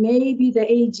that maybe the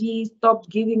AG stopped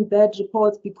giving bad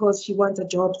reports because she wants a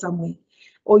job somewhere.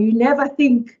 Or you never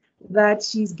think that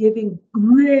she's giving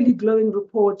really glowing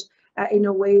report in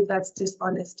a way that's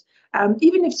dishonest.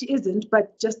 Even if she isn't,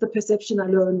 but just the perception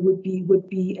alone would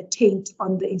be a taint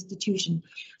on the institution.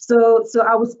 So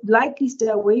I would likely stay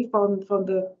away from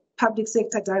the public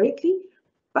sector directly,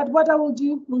 but what I will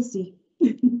do, we'll see.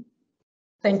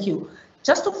 Thank you.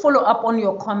 Just to follow up on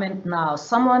your comment now,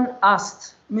 someone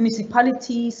asked,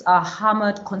 municipalities are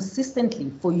hammered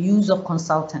consistently for use of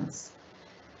consultants.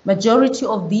 Majority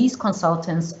of these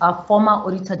consultants are former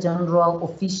Auditor-General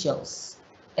officials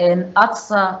and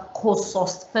AXA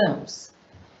co-sourced firms.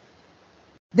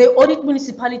 They audit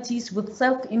municipalities with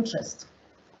self-interest.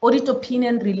 Audit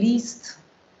opinion released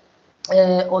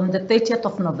on the 30th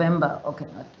of November. Okay,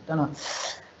 I don't know.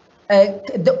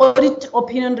 The audit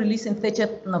opinion released in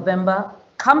 30th November.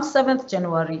 Come 7th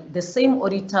January, the same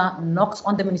auditor knocks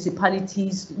on the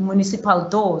municipal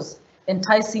doors,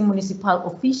 enticing municipal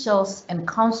officials and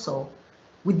council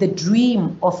with the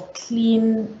dream of a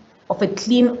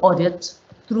clean audit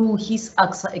through his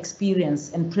AXA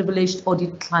experience and privileged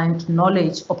audit client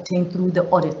knowledge obtained through the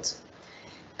audit.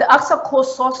 The AXA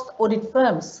co-sourced audit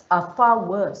firms are far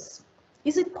worse.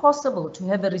 Is it possible to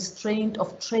have a restraint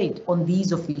of trade on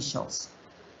these officials?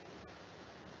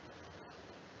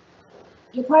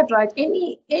 You're quite right.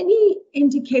 Any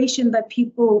indication that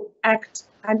people act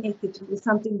unethically is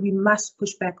something we must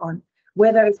push back on,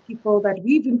 whether it's people that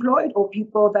we've employed or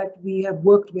people that we have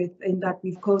worked with and that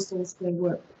we've co-sourced their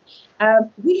work.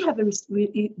 We have a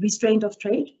restraint of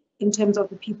trade in terms of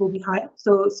the people we hire.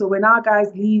 So when our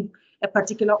guys leave a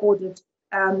particular audit,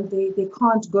 they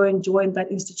can't go and join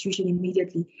that institution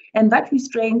immediately. And that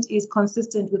restraint is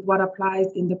consistent with what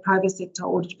applies in the private sector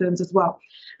audit firms as well.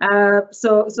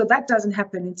 So that doesn't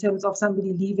happen in terms of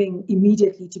somebody leaving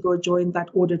immediately to go join that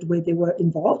audit where they were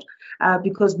involved,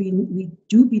 because we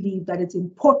do believe that it's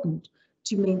important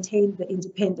to maintain the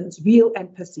independence, real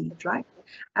and perceived, right?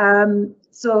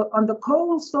 So on the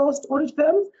co-sourced audit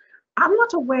firms, I'm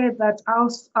not aware that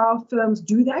our firms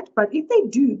do that, but if they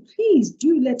do, please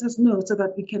do let us know so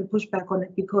that we can push back on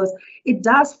it, because it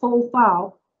does fall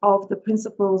foul of the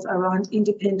principles around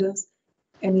independence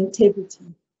and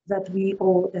integrity that we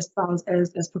all espouse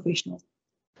as professionals.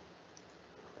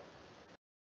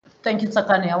 Thank you,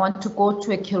 Tsakani. I want to go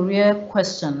to a career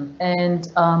question, and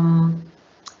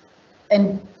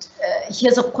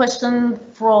here's a question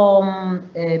from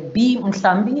B.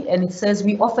 Mhlambi, and it says,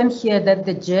 we often hear that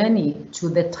the journey to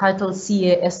the title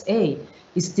CASA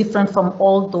is different for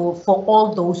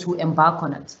all those who embark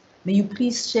on it. May you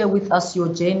please share with us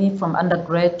your journey from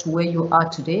undergrad to where you are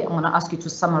today? I'm going to ask you to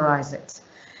summarize it.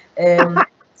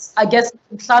 I guess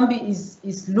Mhlambi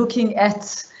is looking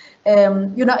at,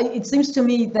 you know, it seems to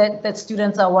me that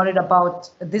students are worried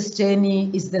about this journey.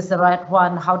 Is this the right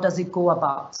one? How does it go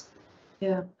about?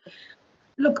 Yeah.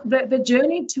 Look, the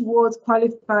journey towards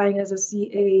qualifying as a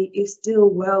CA is still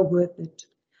well worth it.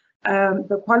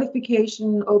 The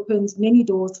qualification opens many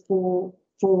doors for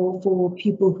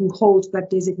people who hold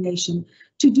that designation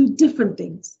to do different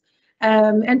things,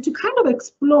 and to kind of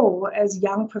explore as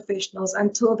young professionals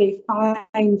until they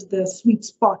find the sweet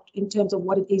spot in terms of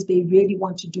what it is they really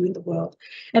want to do in the world.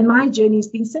 And my journey has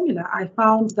been similar. I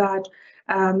found that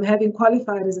having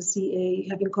qualified as a CA,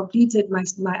 having completed my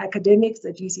academics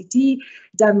at UCT,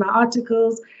 done my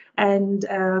articles, and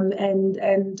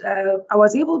I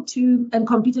was able to, and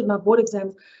completed my board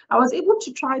exams, I was able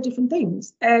to try different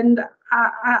things. And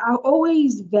I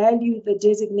always value the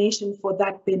designation for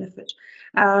that benefit.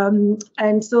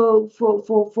 And so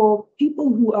for people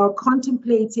who are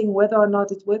contemplating whether or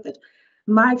not it's worth it,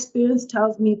 my experience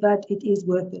tells me that it is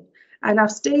worth it. And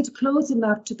I've stayed close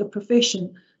enough to the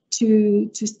profession to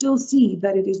still see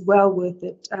that it is well worth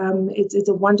it. It's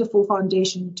a wonderful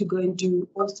foundation to go and do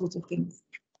all sorts of things.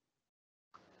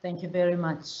 Thank you very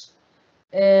much.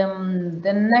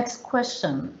 The next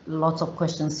question, lots of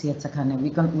questions here, Tsakani.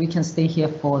 We can stay here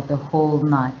for the whole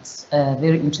night.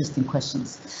 Very interesting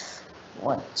questions.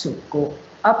 Want to go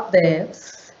up there.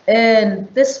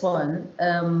 And this one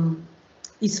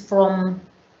is from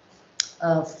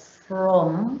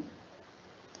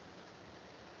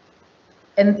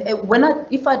and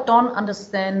if I don't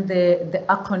understand the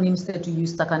acronyms that you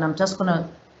use, Tsakani, I'm just gonna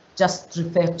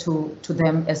refer to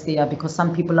them as they are, because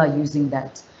some people are using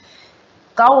that.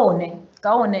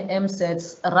 Kaone M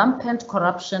says, rampant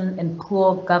corruption and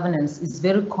poor governance is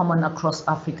very common across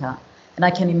Africa, and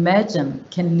I can imagine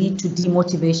can lead to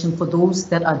demotivation for those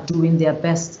that are doing their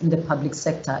best in the public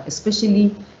sector,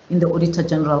 especially in the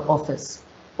Auditor-General office.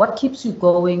 What keeps you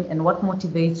going and what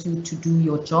motivates you to do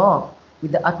your job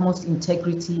with the utmost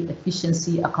integrity,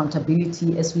 efficiency,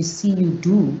 accountability, as we see you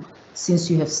do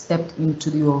since you have stepped into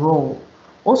your role?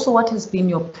 Also, what has been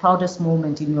your proudest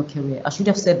moment in your career? I should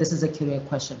have said this is a career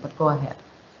question, but go ahead.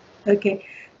 Okay,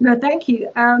 no, thank you.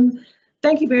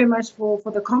 Thank you very much for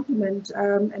the compliment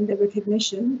and the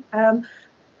recognition.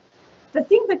 The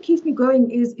thing that keeps me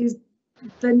going is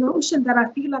the notion that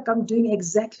I feel like I'm doing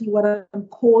exactly what I'm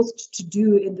caused to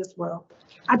do in this world.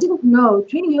 I didn't know,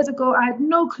 20 years ago, I had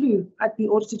no clue I'd be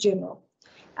Auditor-General.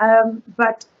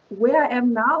 But where I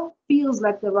am now feels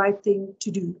like the right thing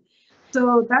to do.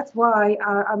 So that's why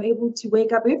I'm able to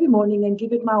wake up every morning and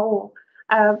give it my all.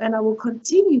 And I will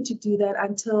continue to do that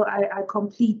until I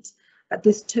complete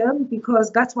this term,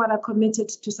 because that's what I committed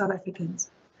to South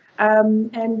Africans.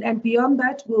 And beyond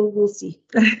that, we'll see.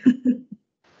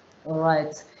 All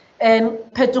right. And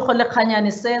Petrucho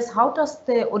Lekhanyani says, how does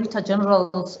the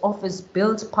Auditor-General's office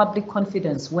build public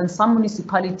confidence when some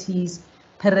municipalities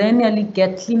perennially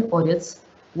get clean audits,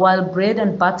 while bread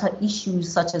and butter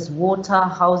issues such as water,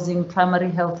 housing, primary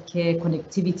health care,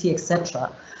 connectivity,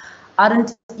 etc.,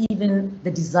 aren't even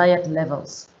the desired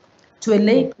levels? To a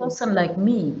lay person like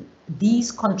me,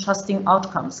 these contrasting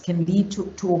outcomes can lead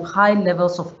to high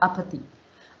levels of apathy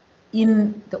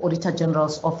in the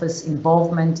Auditor-General's office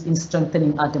involvement in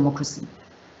strengthening our democracy.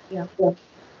 Yeah,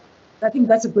 I think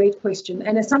that's a great question,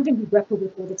 and it's something we grapple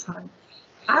with all the time.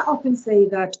 I often say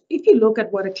that if you look at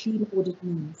what a clean audit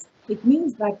means, it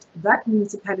means that that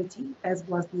municipality, as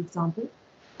was the example,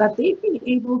 that they've been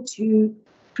able to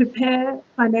prepare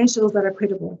financials that are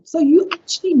credible. So you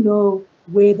actually know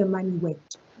where the money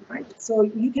went, right? So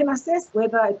you can assess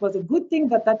whether it was a good thing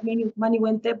that money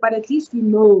went there, but at least you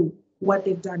know what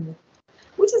they've done with it,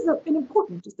 which is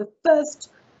important. It's the first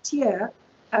tier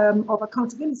of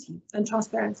accountability and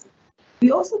transparency. We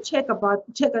also check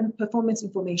on performance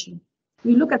information.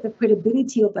 We look at the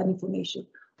credibility of that information,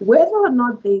 whether or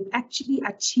not they've actually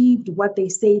achieved what they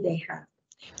say they have.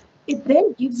 It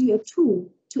then gives you a tool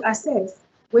to assess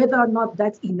whether or not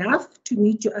that's enough to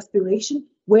meet your aspiration,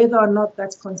 whether or not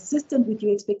that's consistent with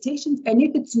your expectations, and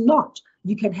if it's not,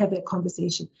 you can have a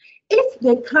conversation. If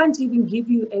they can't even give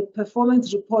you a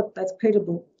performance report that's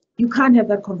credible, you can't have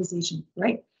that conversation,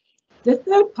 right? The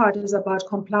third part is about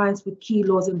compliance with key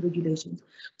laws and regulations.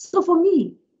 So for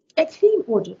me, a clean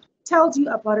audit tells you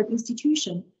about an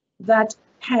institution that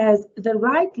has the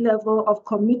right level of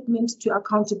commitment to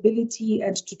accountability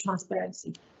and to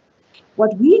transparency.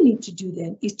 What we need to do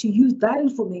then is to use that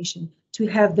information to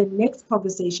have the next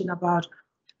conversation about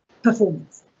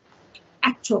performance,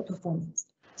 actual performance.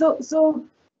 So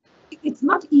it's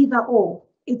not either or,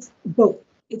 it's both.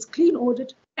 It's clean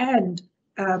audit and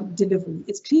delivery.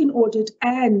 It's clean audit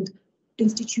and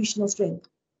institutional strength.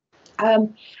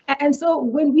 And so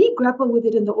when we grapple with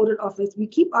it in the audit office, we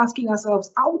keep asking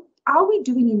ourselves, are we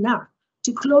doing enough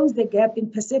to close the gap in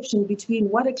perception between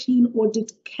what a clean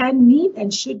audit can mean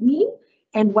and should mean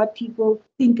and what people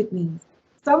think it means?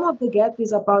 Some of the gap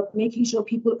is about making sure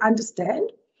people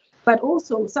understand, but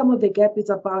also some of the gap is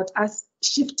about us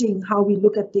shifting how we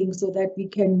look at things so that we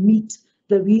can meet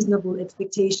the reasonable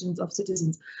expectations of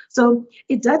citizens. So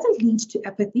it doesn't lead to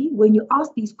apathy. When you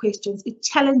ask these questions, it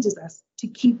challenges us to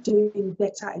keep doing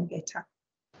better and better.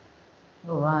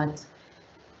 All right.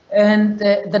 And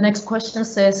the next question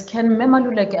says, can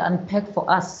Maluleke unpack for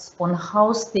us on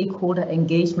how stakeholder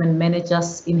engagement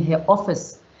managers in her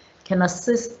office can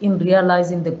assist in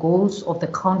realizing the goals of the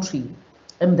country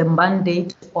and the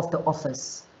mandate of the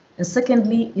office? And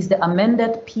secondly, is the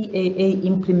amended PAA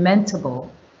implementable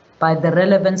by the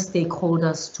relevant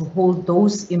stakeholders to hold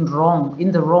those in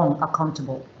the wrong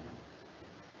accountable?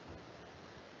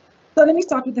 So let me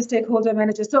start with the stakeholder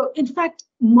managers. So in fact,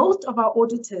 most of our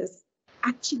auditors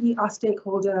actually are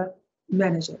stakeholder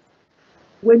managers.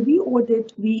 When we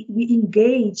audit, we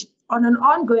engage on an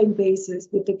ongoing basis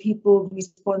with the people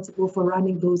responsible for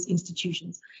running those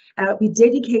institutions. We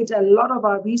dedicate a lot of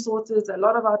our resources, a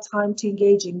lot of our time to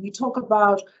engaging. We talk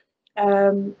about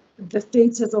the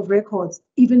status of records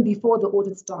even before the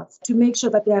audit starts to make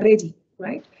sure that they are ready,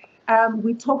 right?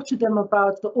 We talk to them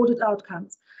about the audit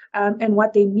outcomes and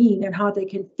what they mean and how they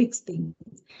can fix things.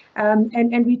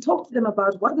 And we talk to them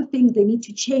about what are the things they need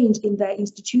to change in their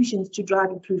institutions to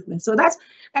drive improvement. So that's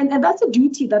a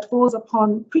duty that falls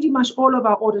upon pretty much all of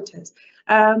our auditors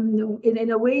in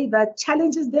a way that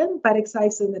challenges them but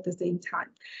excites them at the same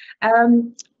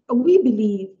time. We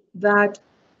believe that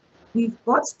we've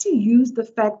got to use the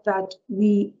fact that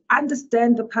we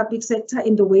understand the public sector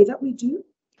in the way that we do.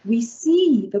 We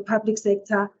see the public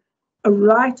sector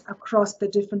right across the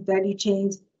different value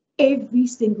chains every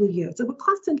single year. So we're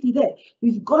constantly there.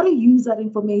 We've got to use that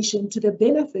information to the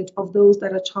benefit of those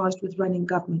that are charged with running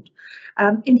government.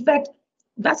 In fact,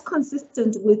 that's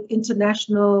consistent with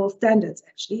international standards,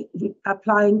 actually,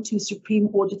 applying to Supreme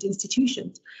Audit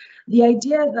institutions. The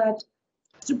idea that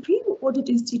Supreme Audit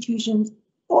institutions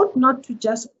ought not to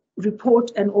just report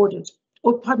and audit,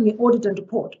 or pardon me, audit and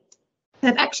report.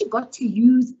 They've actually got to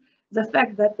use the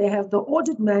fact that they have the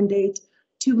audit mandate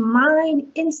to mine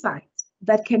insights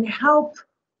that can help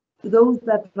those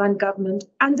that run government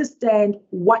understand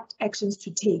what actions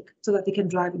to take so that they can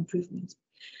drive improvement.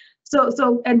 So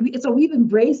we've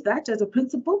embraced that as a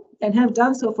principle and have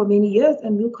done so for many years,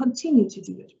 and we'll continue to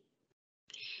do it.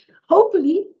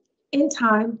 Hopefully, in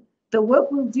time, the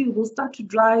work we'll do will start to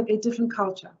drive a different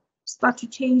culture, start to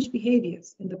change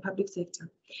behaviors in the public sector,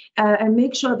 and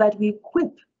make sure that we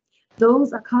equip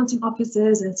those accounting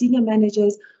officers and senior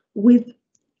managers with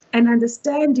an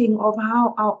understanding of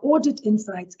how our audit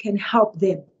insights can help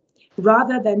them,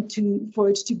 rather than for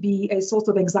it to be a source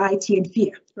of anxiety and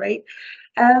fear, right?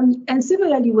 And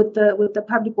similarly with the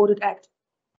Public Audit Act,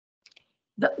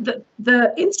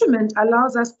 the instrument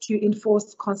allows us to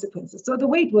enforce consequences. So the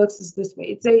way it works is this way.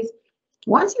 It says,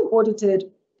 once you've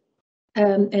audited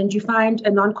and you find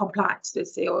a non-compliance,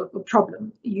 let's say, or a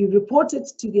problem, you report it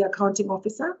to the accounting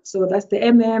officer. So that's the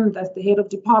MM, that's the head of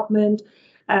department,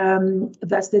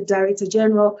 that's the Director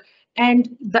General.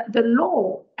 And the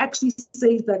law actually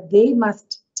says that they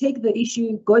must take the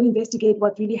issue, go and investigate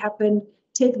what really happened,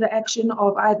 take the action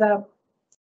of either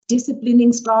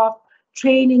disciplining staff,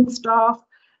 training staff,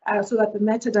 so that the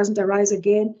matter doesn't arise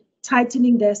again,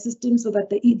 tightening their system so that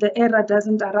the error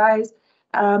doesn't arise,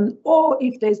 or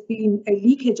if there's been a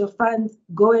leakage of funds,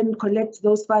 go and collect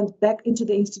those funds back into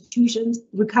the institutions,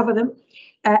 recover them.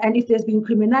 And if there's been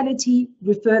criminality,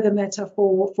 refer the matter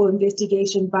for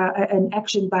investigation by an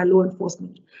action by law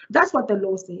enforcement. That's what the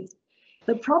law says.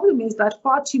 The problem is that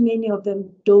far too many of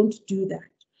them don't do that.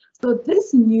 So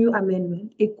this new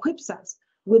amendment equips us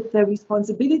with the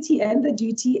responsibility and the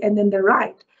duty and then the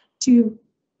right to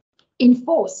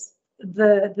enforce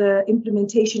the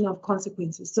implementation of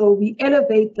consequences. So we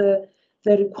elevate the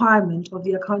requirement of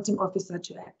the accounting officer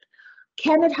to act.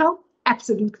 Can it help?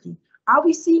 Absolutely. Are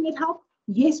we seeing it help?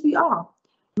 Yes, we are.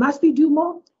 Must we do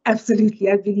more?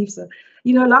 Absolutely, I believe so.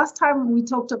 You know, last time we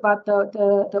talked about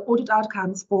the audit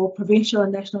outcomes for provincial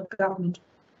and national government,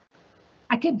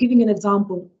 I kept giving an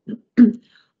example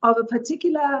of a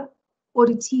particular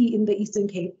auditee in the Eastern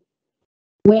Cape,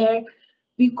 where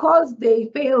because they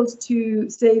failed to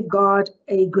safeguard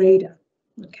a grader,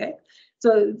 okay?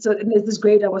 So this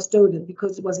grader was stolen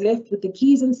because it was left with the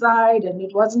keys inside and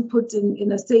it wasn't put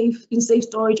in safe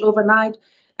storage overnight.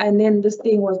 and then this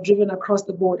thing was driven across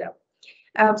the border.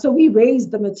 So we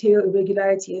raised the material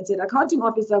irregularity and said, accounting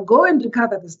officer, go and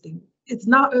recover this thing. It's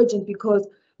now urgent because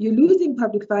you're losing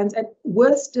public funds, and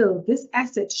worse still, this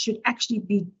asset should actually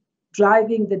be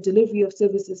driving the delivery of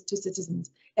services to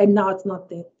citizens, and now it's not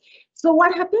there. So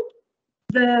what happened?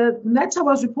 The matter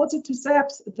was reported to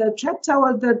SAPS. The trap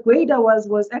tower, the grader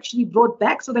was actually brought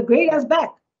back, so the grader's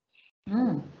back.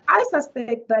 I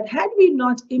suspect that had we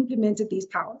not implemented these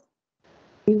powers,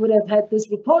 we would have had this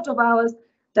report of ours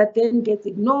that then gets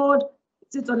ignored,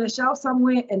 sits on a shelf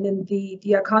somewhere, and then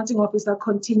the accounting officer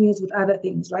continues with other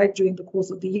things, right, during the course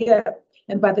of the year.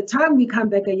 And by the time we come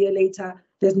back a year later,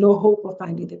 there's no hope of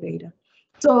finding the grader.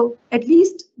 So at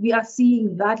least we are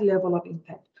seeing that level of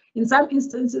impact. In some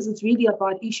instances, it's really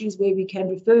about issues where we can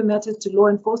refer matters to law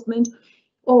enforcement,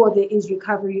 or there is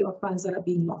recovery of funds that are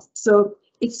being lost. So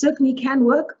it certainly can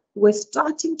work. We're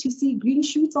starting to see green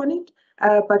shoots on it,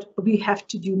 but we have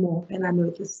to do more, and I know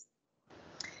this.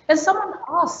 And someone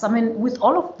asks, I mean, with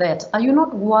all of that, are you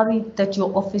not worried that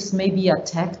your office may be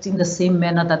attacked in the same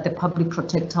manner that the public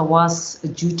protector was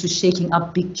due to shaking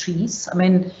up big trees? I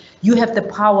mean, you have the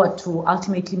power to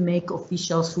ultimately make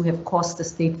officials who have caused the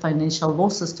state financial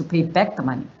losses to pay back the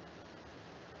money.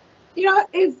 You know,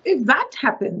 if that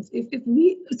happens,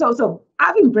 so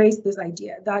I've embraced this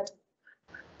idea that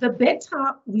the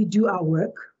better we do our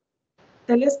work,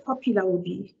 the less popular we'll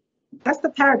be. That's the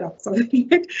paradox of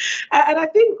it. And I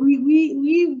think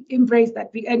we've embraced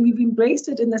that, and we've embraced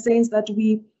it in the sense that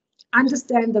we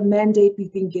understand the mandate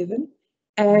we've been given,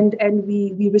 and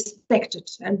we respect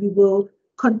it, and we will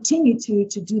continue to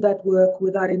do that work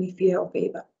without any fear or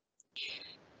favor.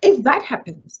 If that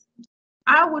happens,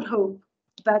 I would hope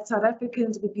that South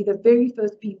Africans would be the very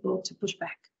first people to push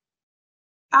back.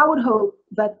 I would hope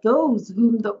that those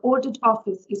whom the audit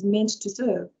office is meant to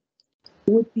serve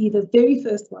would be the very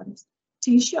first ones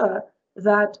to ensure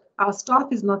that our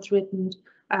staff is not threatened,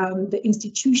 the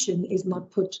institution is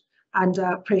not put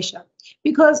under pressure.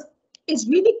 Because it's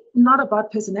really not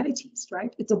about personalities,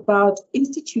 right? It's about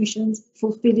institutions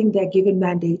fulfilling their given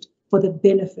mandate for the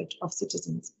benefit of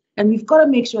citizens. And we've got to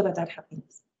make sure that that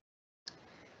happens.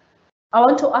 I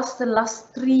want to ask the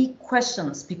last 3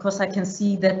 questions because I can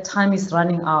see that time is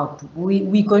running out.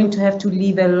 We're going to have to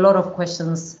leave a lot of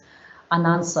questions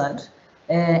unanswered.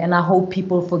 And I hope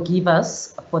people forgive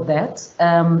us for that.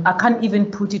 I can't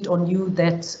even put it on you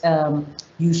that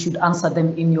you should answer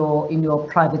them in your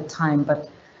private time. But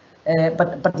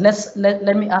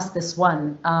let me ask this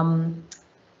one.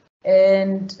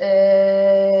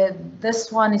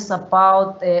 This one is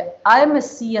about I'm a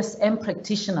CSM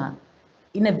practitioner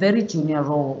in a very junior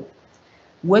role,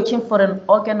 working for an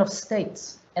organ of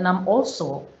state, and I'm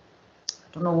also, I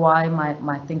don't know why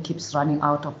my thing keeps running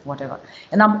out of whatever.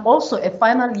 And I'm also a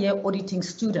final year auditing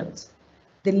student.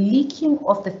 The leaking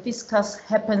of the fiscus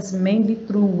happens mainly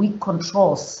through weak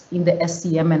controls in the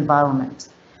SCM environment.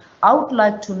 I would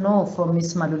like to know from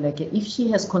Ms. Maluleke if she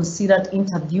has considered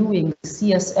interviewing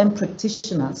CSM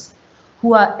practitioners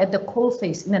who are at the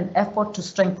coalface in an effort to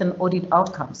strengthen audit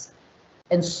outcomes,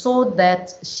 and so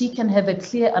that she can have a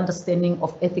clear understanding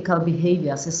of ethical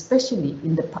behaviors, especially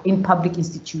in public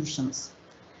institutions.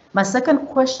 My second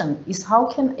question is, how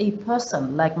can a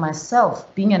person like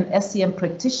myself, being an SCM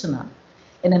practitioner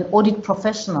and an audit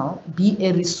professional, be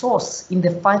a resource in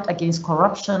the fight against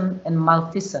corruption and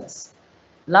malfeasance?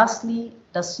 Lastly,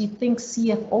 does she think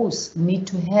CFOs need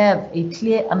to have a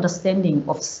clear understanding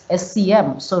of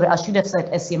SCM? Sorry, I should have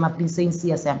said SCM, I've been saying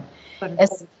CSM.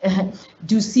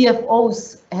 Do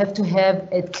CFOs have to have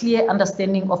a clear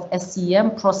understanding of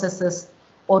SCM processes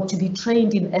or to be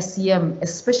trained in SCM,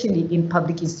 especially in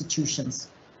public institutions?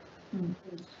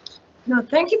 No,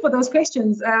 thank you for those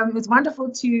questions. It's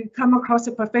wonderful to come across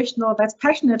a professional that's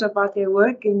passionate about their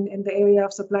work in the area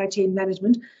of supply chain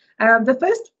management. The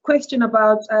first question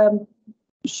about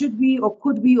should we or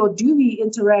could we or do we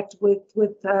interact with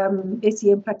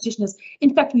SCM practitioners?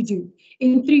 In fact, we do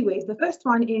in 3 ways. The first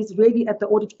one is really at the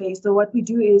audit phase. So what we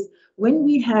do is when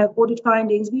we have audit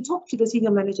findings, we talk to the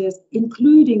senior managers,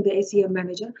 including the SCM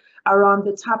manager, around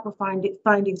the type of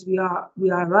findings we are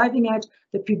arriving at,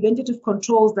 the preventative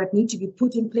controls that need to be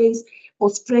put in place or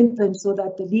strengthened so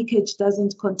that the leakage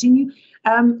doesn't continue.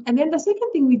 And then the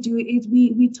second thing we do is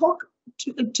we talk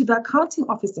to the accounting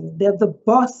officer, they're the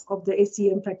boss of the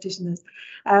SCM practitioners,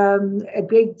 a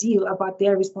great deal about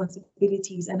their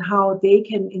responsibilities and how they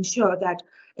can ensure that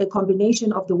a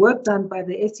combination of the work done by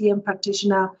the SCM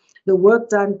practitioner, the work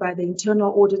done by the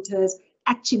internal auditors,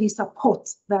 actually support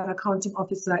that accounting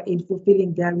officer in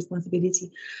fulfilling their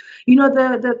responsibility. You know,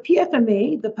 the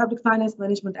PFMA, the Public Finance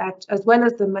Management Act, as well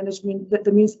as the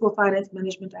Municipal Finance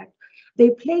Management Act,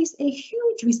 they place a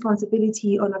huge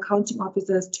responsibility on accounting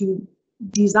officers to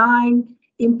design,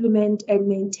 implement, and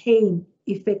maintain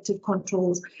effective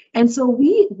controls. And so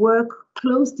we work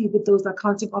closely with those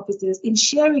accounting officers in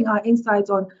sharing our insights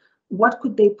on what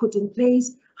could they put in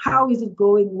place, how is it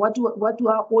going, what do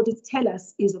our audits tell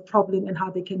us is a problem, and how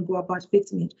they can go about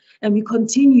fixing it. And we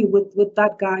continue with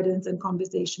that guidance and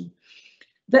conversation.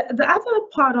 The other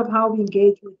part of how we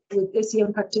engage with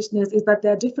SCM practitioners is that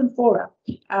there are different fora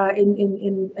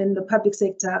in the public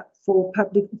sector for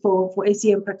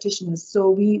SCM practitioners. So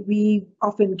we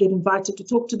often get invited to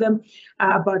talk to them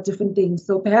about different things.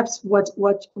 So perhaps what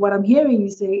I'm hearing you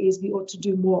say is we ought to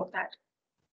do more of that.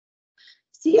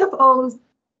 CFOs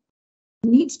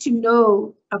need to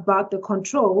know about the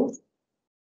controls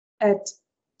at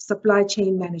supply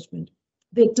chain management.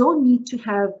 They don't need to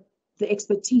have the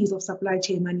expertise of supply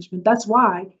chain management. That's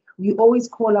why we always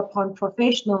call upon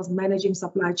professionals managing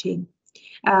supply chain.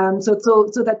 So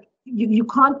that you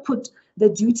can't put the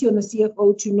duty on the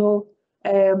CFO to know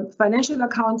financial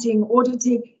accounting,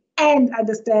 auditing, and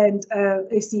understand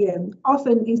SCM.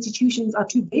 Often institutions are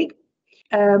too big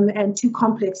and too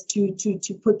complex to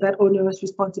put that onerous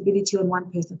responsibility on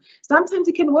one person. Sometimes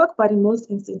it can work, but in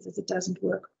most instances it doesn't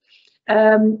work.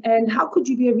 And how could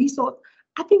you be a resource?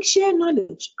 I think share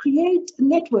knowledge, create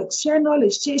networks, share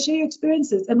knowledge, share your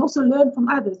experiences, and also learn from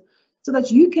others so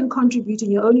that you can contribute in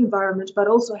your own environment, but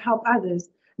also help others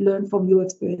learn from your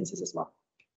experiences as well.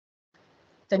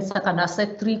 Thanks, Tsakani. I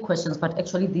said 3 questions, but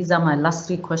actually these are my last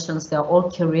 3 questions. They're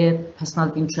all career,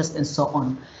 personal interest, and so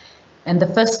on. And the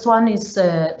first one is,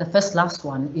 last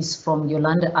one is from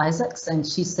Yolanda Isaacs, and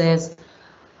she says,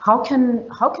 how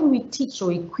can we teach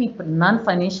or equip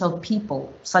non-financial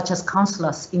people, such as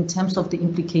councillors, in terms of the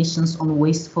implications on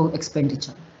wasteful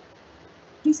expenditure?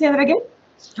 Please say that again.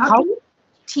 How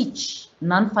teach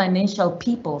non-financial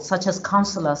people, such as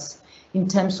councillors, in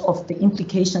terms of the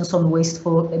implications on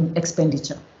wasteful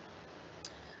expenditure?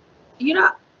 You know,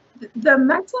 the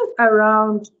matters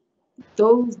around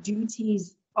those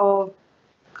duties of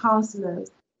councillors,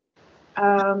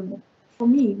 for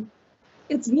me,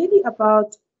 it's really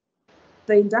about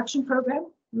the induction program.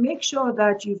 Make sure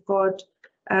that you've got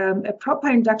a proper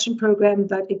induction program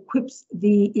that equips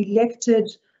the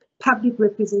elected public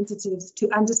representatives to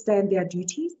understand their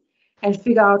duties and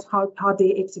figure out how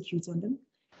they execute on them.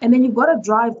 And then you've got to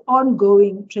drive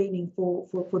ongoing training for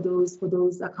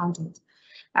those accountants,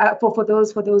 for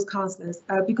those councillors,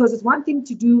 because it's one thing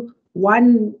to do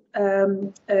one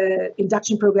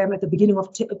induction program at the beginning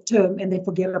of term and then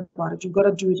forget about it. You've got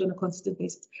to do it on a consistent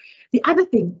basis. The other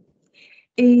thing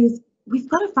is we've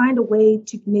got to find a way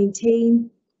to maintain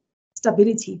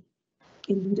stability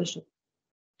in leadership.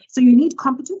 So you need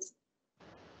competence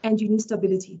and you need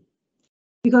stability,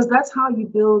 because that's how you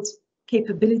build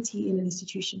capability in an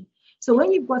institution. So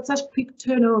when you've got such quick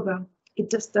turnover,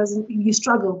 it just doesn't, you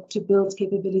struggle to build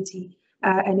capability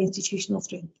and institutional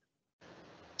strength.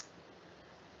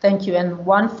 Thank you. And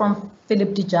one from Philip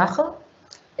Dijagel.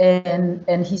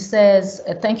 And he says,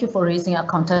 thank you for raising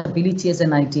accountability as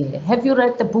an idea. Have you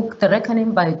read the book, The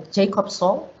Reckoning by Jacob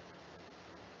Saul?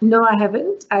 No, I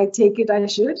haven't. I take it I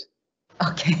should.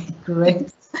 Okay,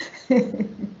 great.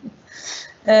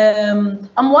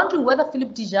 I'm wondering whether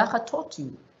Philip Dijagel taught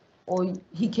you or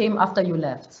he came after you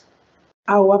left.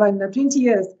 Oh, about 20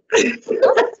 years.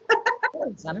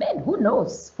 I mean, who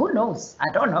knows? Who knows?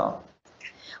 I don't know.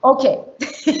 Okay.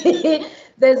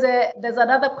 There's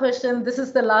another question. This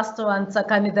is the last one,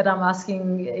 Tsakani, that I'm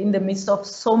asking in the midst of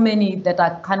so many that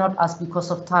I cannot ask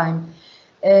because of time.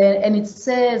 And it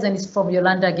says, and it's from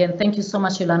Yolanda again. Thank you so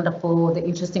much, Yolanda, for the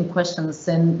interesting questions.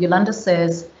 And Yolanda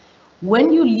says,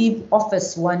 when you leave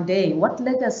office one day, what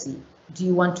legacy do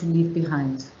you want to leave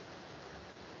behind?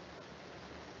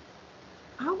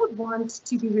 I would want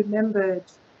to be remembered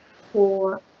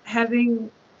for having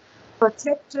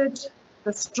protected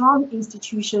the strong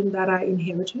institution that I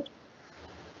inherited,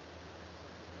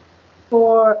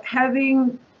 for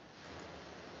having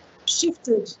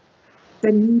shifted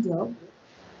the needle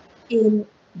in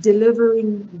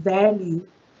delivering value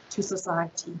to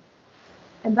society.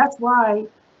 And that's why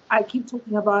I keep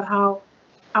talking about how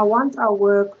I want our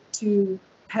work to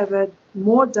have a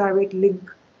more direct link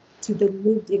to the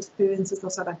lived experiences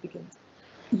of South Africans.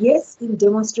 Yes, in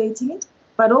demonstrating it,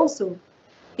 but also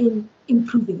in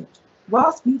improving it.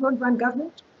 Whilst we don't run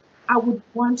government, I would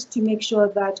want to make sure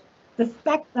that the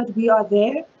fact that we are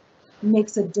there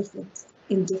makes a difference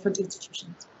in different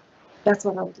institutions. That's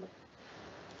what I would like.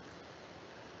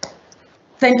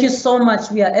 Thank you so much.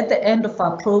 We are at the end of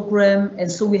our program,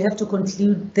 and so we have to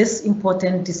conclude this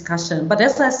important discussion. But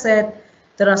as I said,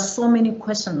 there are so many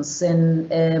questions and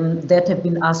that have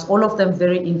been asked, all of them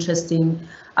very interesting.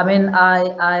 I mean,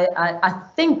 I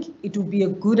think it would be a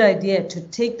good idea to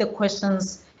take the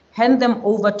questions, hand them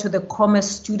over to the Commerce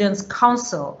Students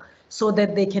Council so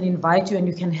that they can invite you and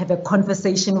you can have a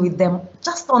conversation with them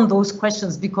just on those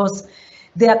questions, because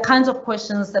there are kinds of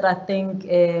questions that I think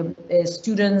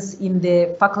students in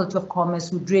the Faculty of Commerce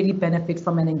would really benefit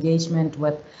from an engagement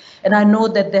with. And I know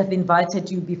that they've invited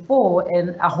you before,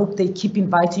 and I hope they keep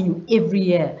inviting you every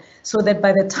year so that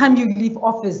by the time you leave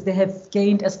office, they have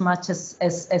gained as much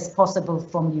as possible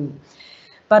from you.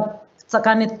 But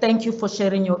Tsakani, thank you for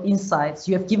sharing your insights.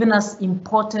 You have given us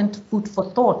important food for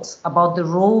thought about the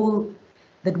role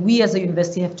that we as a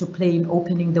university have to play in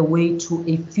opening the way to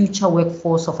a future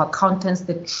workforce of accountants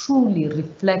that truly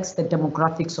reflects the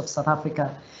demographics of South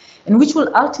Africa, and which will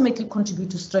ultimately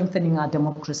contribute to strengthening our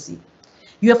democracy.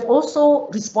 You have also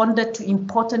responded to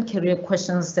important career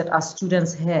questions that our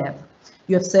students have.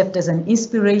 You have served as an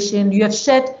inspiration. You have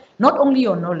shared not only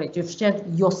your knowledge, you've shared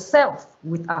yourself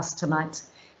with us tonight,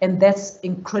 and that's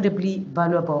incredibly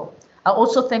valuable. I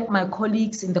also thank my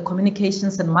colleagues in the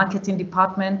Communications and Marketing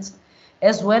Department,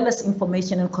 as well as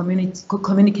Information and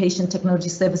Communication Technology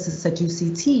Services at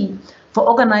UCT, for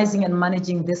organizing and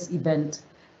managing this event.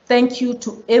 Thank you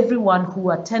to everyone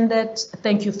who attended.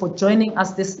 Thank you for joining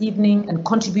us this evening and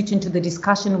contributing to the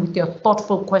discussion with your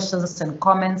thoughtful questions and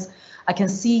comments. I can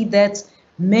see that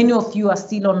many of you are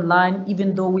still online,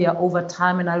 even though we are over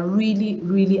time, and I really,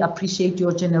 really appreciate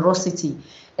your generosity.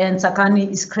 And Tsakani,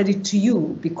 is credit to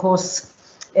you, because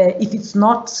if it's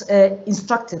not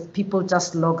instructive, people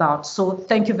just log out. So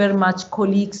thank you very much,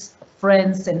 colleagues,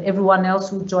 friends, and everyone else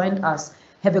who joined us.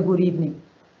 Have a good evening.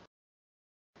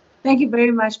 Thank you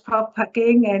very much, Prof.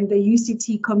 Phakeng and the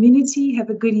UCT community. Have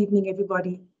a good evening,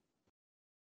 everybody.